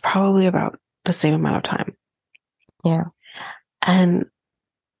it's probably about the same amount of time. Yeah. And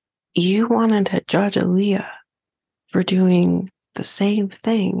you wanted to judge Aaliyah for doing the same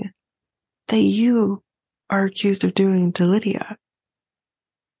thing that you are accused of doing to Lydia.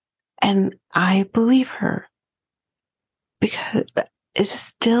 And I believe her, because it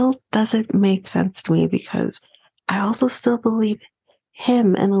still doesn't make sense to me, because I also still believe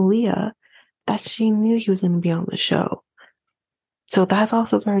him and Aaliyah that she knew he was going to be on the show. So that's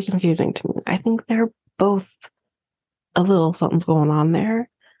also very confusing to me. I think they're both a little something's going on there,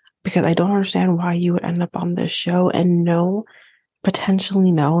 because I don't understand why you would end up on this show and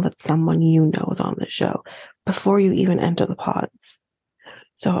potentially know that someone you know is on this show before you even enter the pods.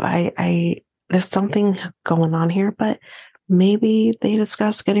 So there's something going on here, but maybe they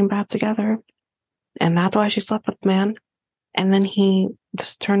discussed getting back together, and that's why she slept with the man. And then he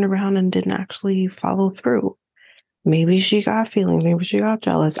just turned around and didn't actually follow through. Maybe she got feelings. Maybe she got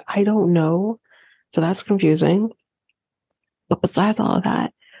jealous. I don't know. So that's confusing. But besides all of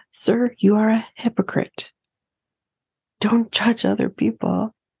that, sir, you are a hypocrite. Don't judge other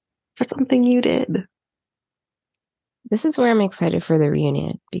people for something you did. This is where I'm excited for the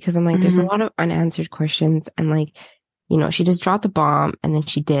reunion, because I'm like, there's a lot of unanswered questions, and like, she just dropped the bomb and then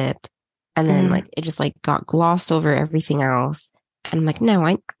she dipped, and then like it just like got glossed over everything else. And I'm like,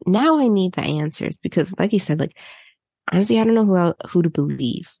 now I need the answers, because like you said, like, honestly, I don't know who to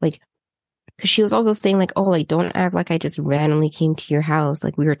believe. Like, because she was also saying like, oh, like, don't act like I just randomly came to your house.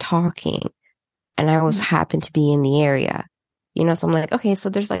 Like, we were talking and I happened to be in the area, so I'm like, okay, so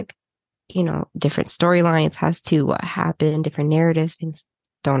there's like, different storylines as to what happened, different narratives, things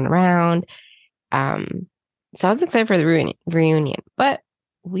thrown around. So I was excited for the reunion, but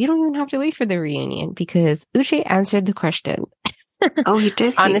we don't even have to wait for the reunion, because Uche answered the question. Oh, he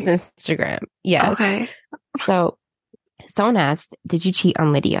did? On his Instagram. Yes. Okay. So someone asked, did you cheat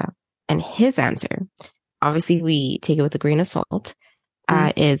on Lydia? And his answer, obviously we take it with a grain of salt,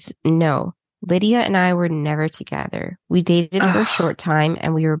 is no. Lydia and I were never together. We dated for a short time,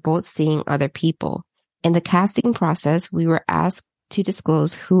 and we were both seeing other people. In the casting process, we were asked to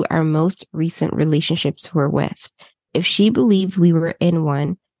disclose who our most recent relationships were with. If she believed we were in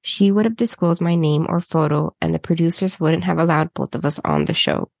one, she would have disclosed my name or photo, and the producers wouldn't have allowed both of us on the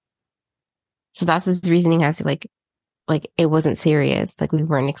show. So that's his reasoning as to like it wasn't serious, like we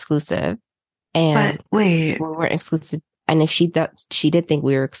weren't exclusive. And but wait, we weren't exclusive. And if she did think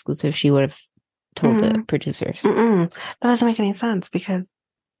we were exclusive, she would have told the producers. That doesn't make any sense, because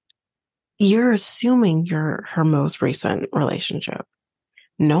you're assuming you're her most recent relationship.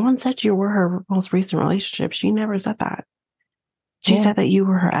 No one said you were her most recent relationship. She never said that. She said that you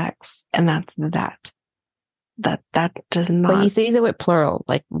were her ex, and that's that. That does not. But he says it with plural,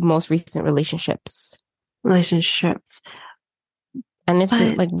 like most recent relationships. And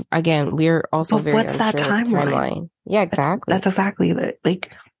if like, again, we're also very what's unsure that timeline? Yeah, exactly. That's exactly it.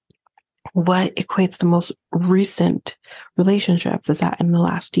 Like, what equates the most recent relationships? Is that in the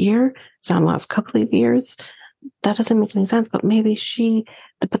last year? Is that in the last couple of years? That doesn't make any sense, but maybe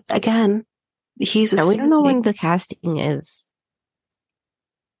but again, he's And we don't know when assuming. the casting is.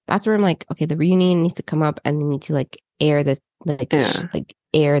 That's where I'm like, okay, the reunion needs to come up and they need to like air the Yeah.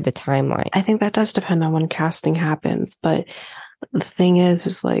 air the timeline. I think that does depend on when casting happens, but the thing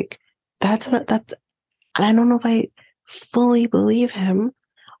is like, and I don't know if I fully believe him,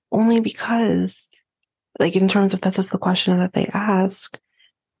 only because, like, in terms of that's just the question that they ask,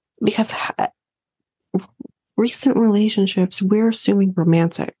 because recent relationships, we're assuming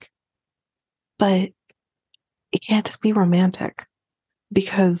romantic, but it can't just be romantic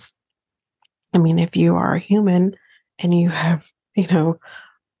because, I mean, if you are a human and you have,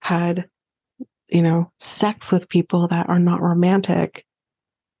 had, sex with people that are not romantic,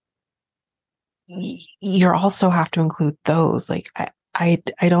 you also have to include those. Like, I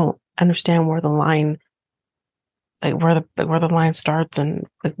don't understand where the line, like where the line starts, and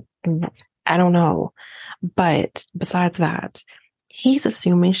like, I don't know. But besides that, he's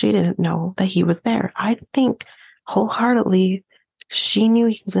assuming she didn't know that he was there. I think wholeheartedly she knew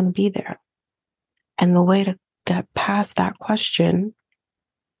he was going to be there. And the way to get past that question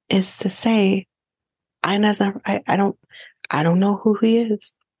is to say, I don't know who he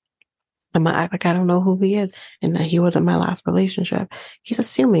is. I'm gonna act like I don't know who he is and that he wasn't my last relationship. He's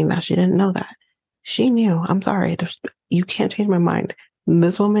assuming that she didn't know that. She knew. I'm sorry. You can't change my mind.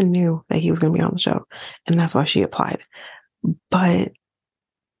 This woman knew that he was going to be on the show, and that's why she applied. But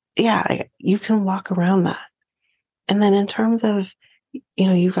yeah, you can walk around that. And then in terms of,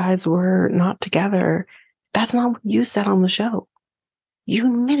 you guys were not together, that's not what you said on the show. You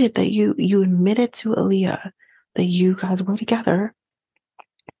admitted that you admitted to Aaliyah that you guys were together.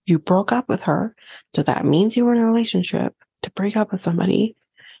 You broke up with her. So that means you were in a relationship to break up with somebody.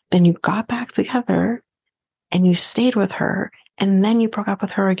 Then you got back together and you stayed with her. And then you broke up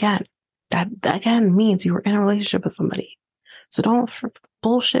with her again. That again means you were in a relationship with somebody. So don't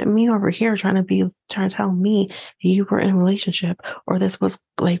bullshit me over here trying to tell me you were in a relationship or this was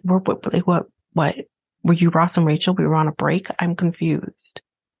like, what? Were you Ross and Rachel? We were on a break? I'm confused.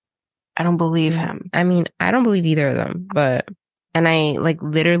 I don't believe him. I mean, I don't believe either of them, and I like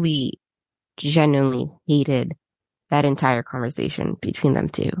literally genuinely hated that entire conversation between them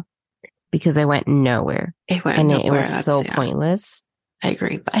two because they went nowhere. It was so pointless. I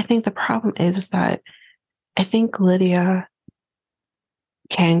agree. But I think the problem is that I think Lydia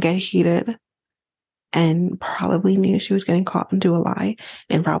can get heated and probably knew she was getting caught into a lie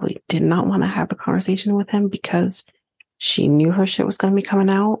and probably did not want to have the conversation with him because she knew her shit was going to be coming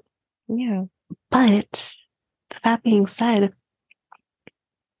out. Yeah. But that being said,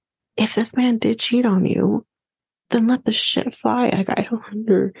 if this man did cheat on you, then let the shit fly. I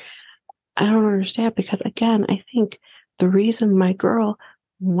don't understand because again, I think the reason my girl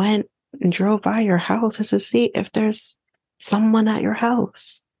went and drove by your house is to see if there's someone at your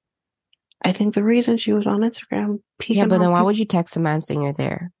house. I think the reason she was on Instagram peeking. Yeah, but then why would you text a man saying you're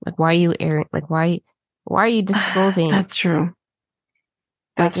there? Like, why are you airing? Like, why are you disclosing? That's true.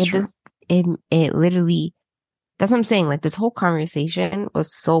 That's true. It literally, that's what I'm saying. Like, this whole conversation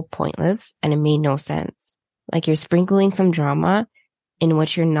was so pointless and it made no sense. Like, you're sprinkling some drama in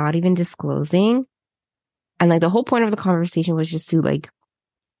which you're not even disclosing. And like, the whole point of the conversation was just to like,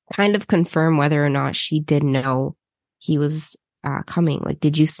 kind of confirm whether or not she did know he was coming. Like,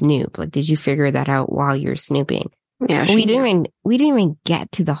 did you snoop? Like, did you figure that out while you're snooping? Yeah, we didn't even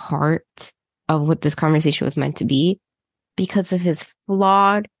get to the heart of what this conversation was meant to be because of his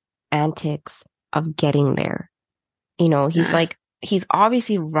flawed antics of getting there. He's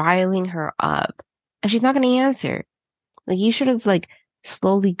obviously riling her up and she's not going to answer. Like, you should have like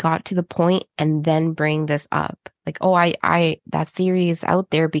slowly got to the point and then bring this up. Like, oh, that theory is out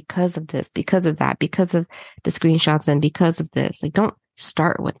there because of this, because of that, because of the screenshots and because of this. Like, don't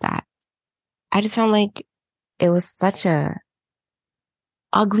start with that. I just found like it was such a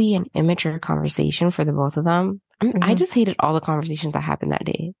ugly and immature conversation for the both of them. I just hated all the conversations that happened that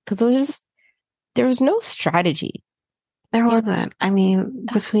day because there was no strategy. There wasn't. I mean,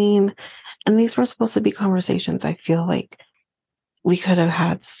 and these were supposed to be conversations. I feel like we could have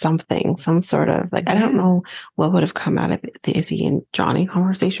had some sort of like, I don't know what would have come out of the Izzy and Johnny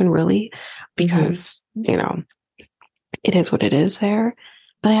conversation really, because, it is what it is there.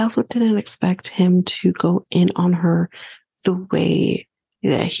 But I also didn't expect him to go in on her the way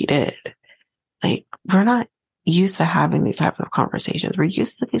that he did. Like, we're not used to having these types of conversations. We're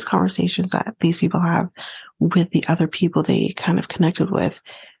used to these conversations that these people have with the other people they kind of connected with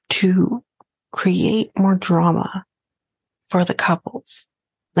to create more drama for the couples.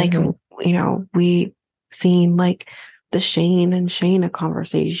 Like, we seen like the Shane and Shayna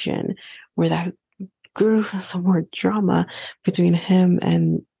conversation where that grew some more drama between him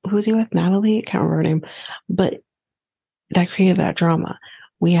and who's he with? Natalie? I can't remember her name, but that created that drama.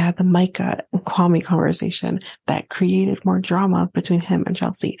 We had the Micah and Kwame conversation that created more drama between him and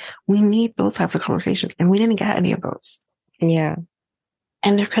Chelsea. We need those types of conversations, and we didn't get any of those. Yeah.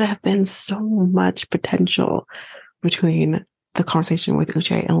 And there could have been so much potential between the conversation with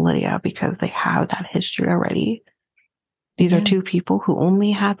Uche and Lydia because they have that history already. These are two people who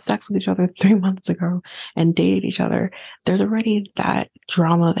only had sex with each other 3 months ago and dated each other. There's already that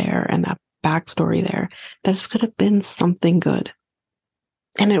drama there and that backstory there. This could have been something good.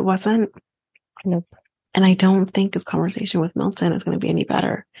 And it wasn't. Nope. And I don't think his conversation with Milton is going to be any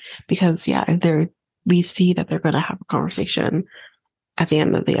better because, we see that they're going to have a conversation at the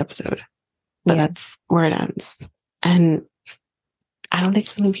end of the episode. But that's where it ends. And I don't think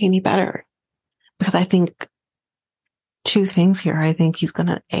it's going to be any better because I think two things here. I think he's going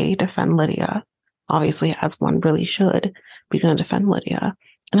to defend Lydia, obviously, as one really should, but he's going to defend Lydia.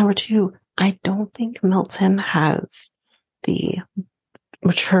 And number two, I don't think Milton has the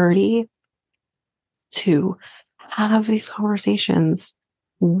maturity to have these conversations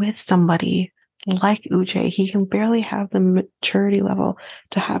with somebody like Uche. He can barely have the maturity level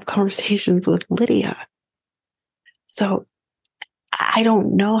to have conversations with Lydia. So I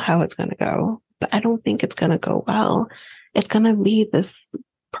don't know how it's going to go, but I don't think it's going to go well. It's going to be this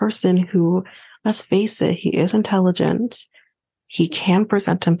person who, let's face it, he is intelligent. He can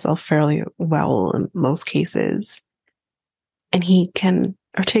present himself fairly well in most cases. And he can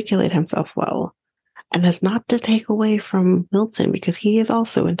articulate himself well. And it's not to take away from Milton because he is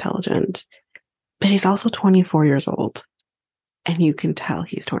also intelligent, but he's also 24 years old. And you can tell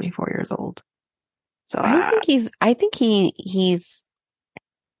he's 24 years old. So I think he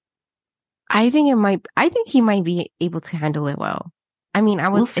might be able to handle it well. I mean, I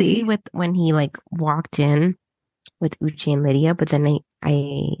was iffy with when he like walked in with Uche and Lydia, but then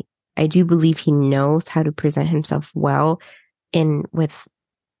I do believe he knows how to present himself well with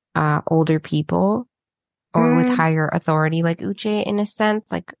older people or with higher authority like Uche in a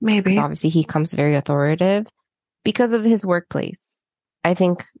sense, like maybe because obviously he comes very authoritative because of his workplace. I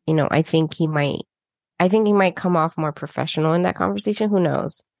think he might come off more professional in that conversation. Who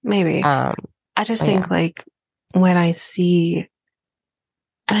knows? Maybe. I just think like when I see,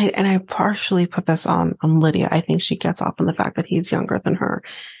 and I partially put this on Lydia. I think she gets off on the fact that he's younger than her.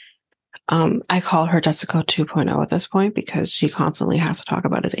 I call her Jessica 2.0 at this point because she constantly has to talk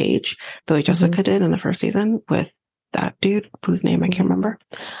about his age, the way Jessica did in the first season with that dude whose name I can't remember.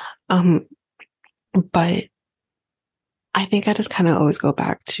 But I think I just kind of always go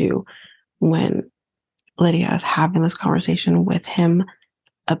back to when Lydia is having this conversation with him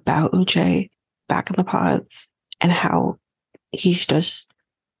about Uche back in the pods and how he's just,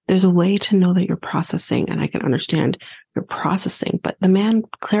 there's a way to know that you're processing, and I can understand you're processing, but the man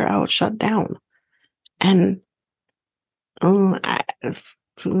clear out shut down. And I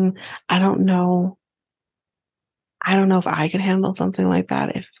don't know. I don't know if I could handle something like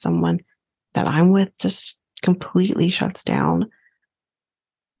that if someone that I'm with just completely shuts down,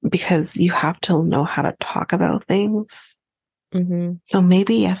 because you have to know how to talk about things. So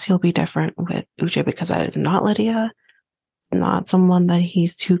maybe, yes, he'll be different with Uche because that is not Lydia. It's not someone that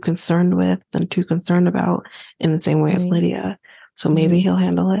he's too concerned with and too concerned about in the same way as Lydia. So maybe he'll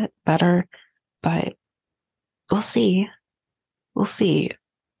handle it better, but we'll see. We'll see.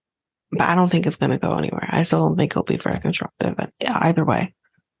 But I don't think it's going to go anywhere. I still don't think it'll be very constructive either way.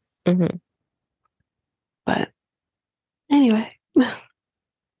 But anyway, I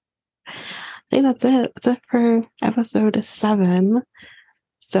think that's it. That's it for episode 7.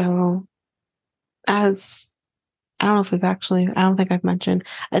 So I don't think I've mentioned,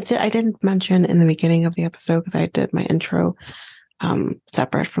 I didn't mention in the beginning of the episode because I did my intro,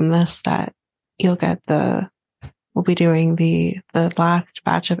 separate from this, that we'll be doing the last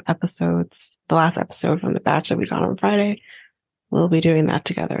batch of episodes, the last episode from the batch that we got on Friday. We'll be doing that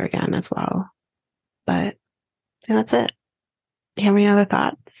together again as well. But yeah, that's it. Do you have any other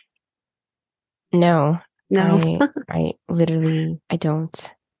thoughts? No. I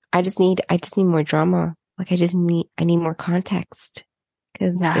don't. I just need more drama. Like I need more context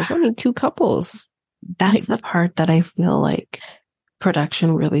because there's only 2 couples. That's the part that I feel like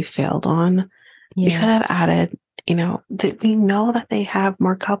production really failed on. Yeah. We could have added, that we know that they have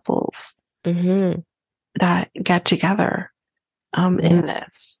more couples that get together in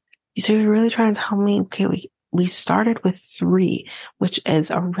this. So you're really trying to tell me, okay, we started with 3, which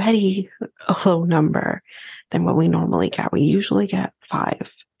is already a low number. than what we normally get. We usually get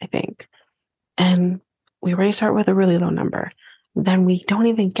 5, I think. And we already start with a really low number. Then we don't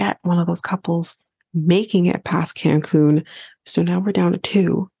even get one of those couples making it past Cancun. So now we're down to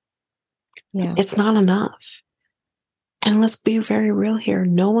 2. Yeah. It's not enough. And let's be very real here.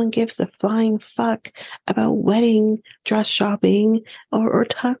 No one gives a flying fuck about wedding dress shopping or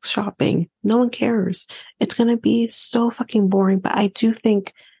tux shopping. No one cares. It's going to be so fucking boring. But I did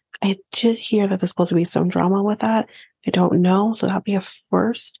hear that there's supposed to be some drama with that. I don't know. So that'll be a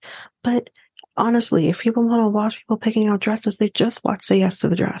first. But honestly, if people want to watch people picking out dresses, they just watch Say Yes to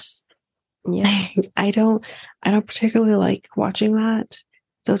the Dress. Yeah. I don't particularly like watching that.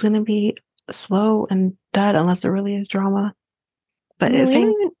 So it's going to be slow and dead unless there really is drama. But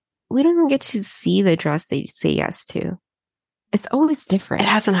we don't even get to see the dress they say yes to. It's always different. It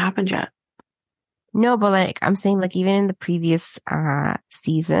hasn't happened yet. No, but like I'm saying, like even in the previous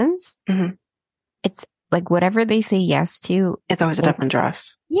seasons, it's like whatever they say yes to, it's always a different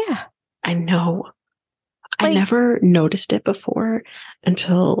dress. Yeah, I know. I never noticed it before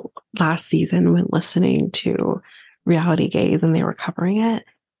until last season when listening to Reality Gaze and they were covering it.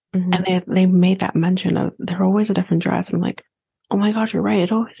 And they made that mention of they're always a different dress. And I'm like, oh my God, you're right.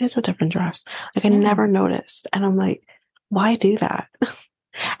 It always is a different dress. Like I never noticed. And I'm like, why do that?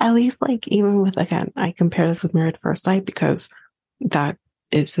 At least like even with, again, I compare this with Married at First Sight because that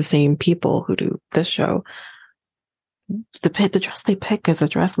is the same people who do this show. The dress they pick is a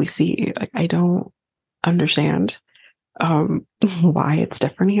dress we see. Like I don't understand why it's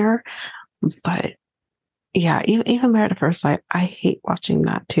different here. But yeah, even Married at First Sight, I hate watching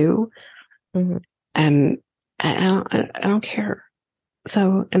that too. And I don't care.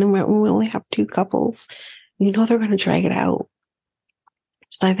 So, and then when we only have 2 couples, you know, they're going to drag it out.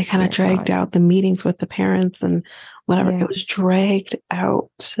 It's like they kind of dragged out the meetings with the parents and whatever. It was dragged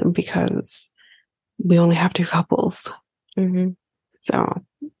out because we only have 2 couples. So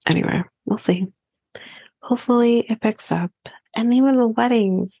anyway, we'll see. Hopefully it picks up. And even the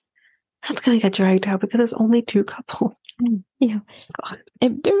weddings, that's going to get dragged out because there's only 2 couples. Yeah. God.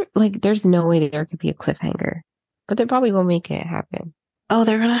 There's no way there could be a cliffhanger, but they probably will make it happen. Oh,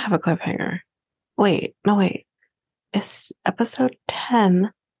 they're going to have a cliffhanger. Wait. It's episode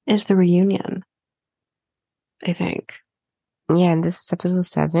 10 is the reunion, I think. Yeah. And this is episode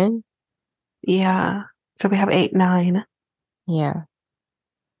 7. Yeah. So we have 8, 9. Yeah.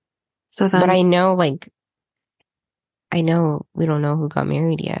 So then. But I know we don't know who got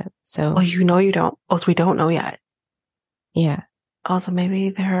married yet. So. Oh, you know you don't. Oh, so we don't know yet. Yeah. Also, maybe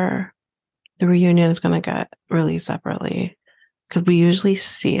the reunion is going to get released separately because we usually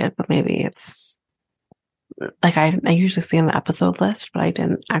see it, but maybe it's like I usually see in the episode list, but I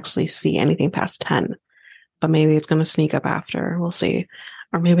didn't actually see anything past 10. But maybe it's going to sneak up after. We'll see.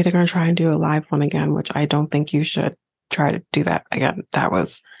 Or maybe they're going to try and do a live one again, which I don't think you should try to do that again.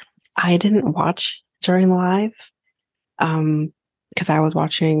 I didn't watch during the live. Because I was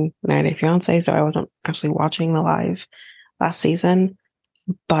watching 90 Day Fiance, so I wasn't actually watching the live last season.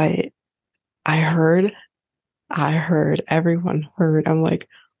 But I heard, everyone heard. I'm like,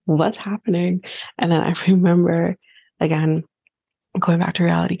 what's happening? And then I remember, again, going back to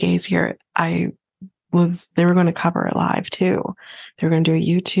Reality Gaze here, they were going to cover it live too. They were going to do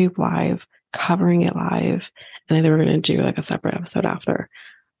a YouTube live, covering it live, and then they were going to do like a separate episode after.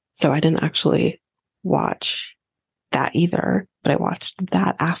 So I didn't actually watch that either, but I watched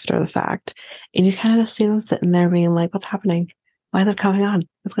that after the fact. And you kind of see them sitting there being like, what's happening? Why is it coming on?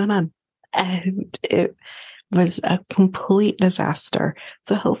 What's going on? And it was a complete disaster.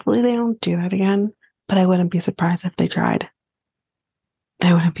 So hopefully they don't do that again, but I wouldn't be surprised if they tried.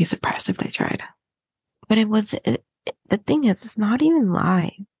 But the thing is, it's not even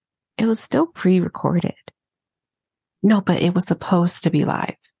live. It was still pre-recorded. No, but it was supposed to be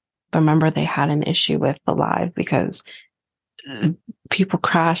live. But remember, they had an issue with the live because people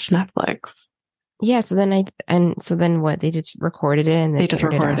crashed Netflix. Yeah. So then what? They just recorded it and they just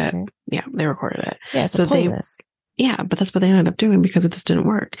recorded it. Yeah, they recorded it. Yeah. So pointless. But that's what they ended up doing because it just didn't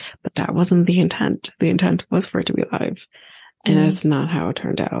work. But that wasn't the intent. The intent was for it to be live. And that's not how it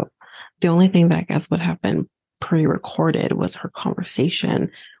turned out. The only thing that I guess would have been pre-recorded was her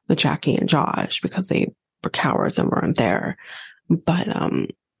conversation with Jackie and Josh because they were cowards and weren't there. But,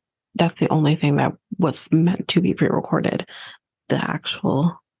 that's the only thing that was meant to be pre-recorded. The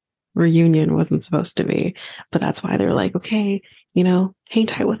actual reunion wasn't supposed to be, but that's why they're like, okay, hang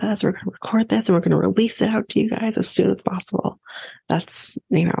tight with us. We're going to record this and we're going to release it out to you guys as soon as possible. That's,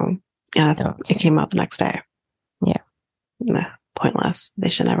 it came out the next day. Yeah. Nah, pointless. They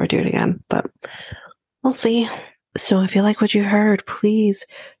should never do it again, but we'll see. So if you like what you heard, please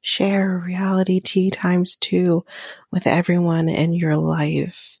share Reality Tea ×2 with everyone in your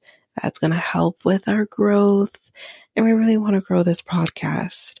life. That's going to help with our growth. And we really want to grow this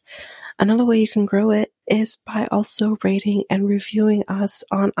podcast. Another way you can grow it is by also rating and reviewing us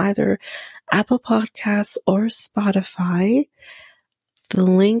on either Apple Podcasts or Spotify. The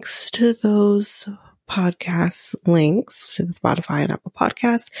links to those podcasts, links to the Spotify and Apple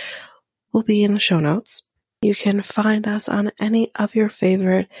Podcasts, will be in the show notes. You can find us on any of your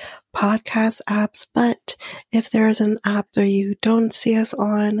favorite podcast apps, but if there is an app that you don't see us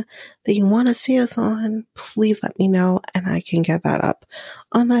on, that you want to see us on, please let me know and I can get that up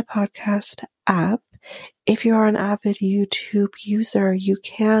on that podcast app. If you are an avid YouTube user, you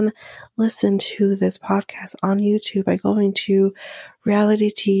can listen to this podcast on YouTube by going to Reality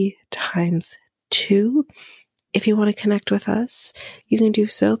Tea ×2. If you want to connect with us, you can do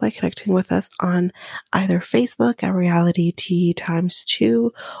so by connecting with us on either Facebook at Reality Tea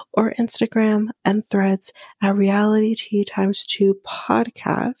 ×2 or Instagram and Threads at Reality Tea ×2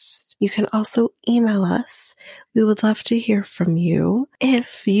 podcast. You can also email us. We would love to hear from you.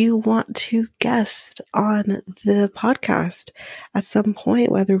 If you want to guest on the podcast at some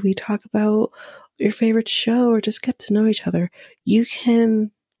point, whether we talk about your favorite show or just get to know each other, you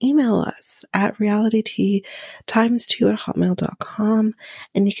can email us at realitytea2@hotmail.com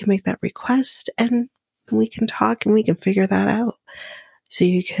and you can make that request and we can talk and we can figure that out. So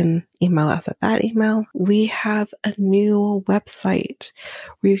you can email us at that email. We have a new website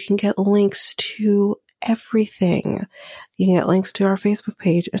where you can get links to everything. You can get links to our Facebook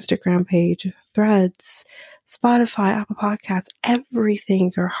page, Instagram page, Threads, Spotify, Apple Podcasts,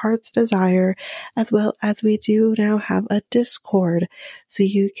 everything your heart's desire, as well as we do now have a Discord, so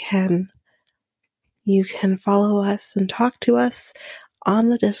you can follow us and talk to us on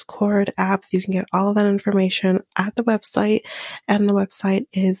the Discord app. You can get all of that information at the website, and the website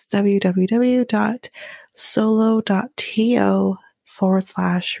is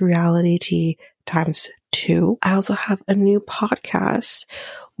www.solo.to/realitytea ×2. I also have a new podcast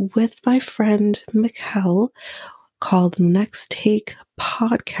with my friend Mikkel called Next Take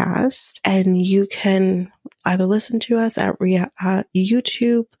Podcast, and you can either listen to us at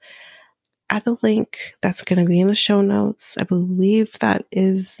YouTube at the link that's going to be in the show notes. I believe that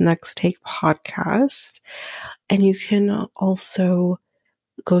is Next Take Podcast, and you can also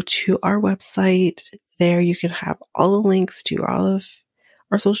go to our website. There you can have all the links to all of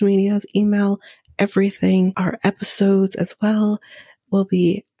our social medias, email, everything. Our episodes as well will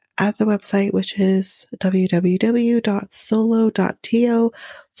be at the website, which is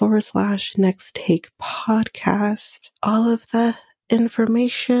www.solo.to/Next Take Podcast. All of the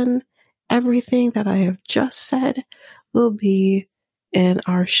information, everything that I have just said, will be in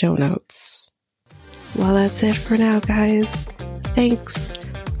our show notes. Well, that's it for now, guys. Thanks.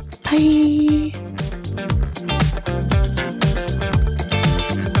 Bye.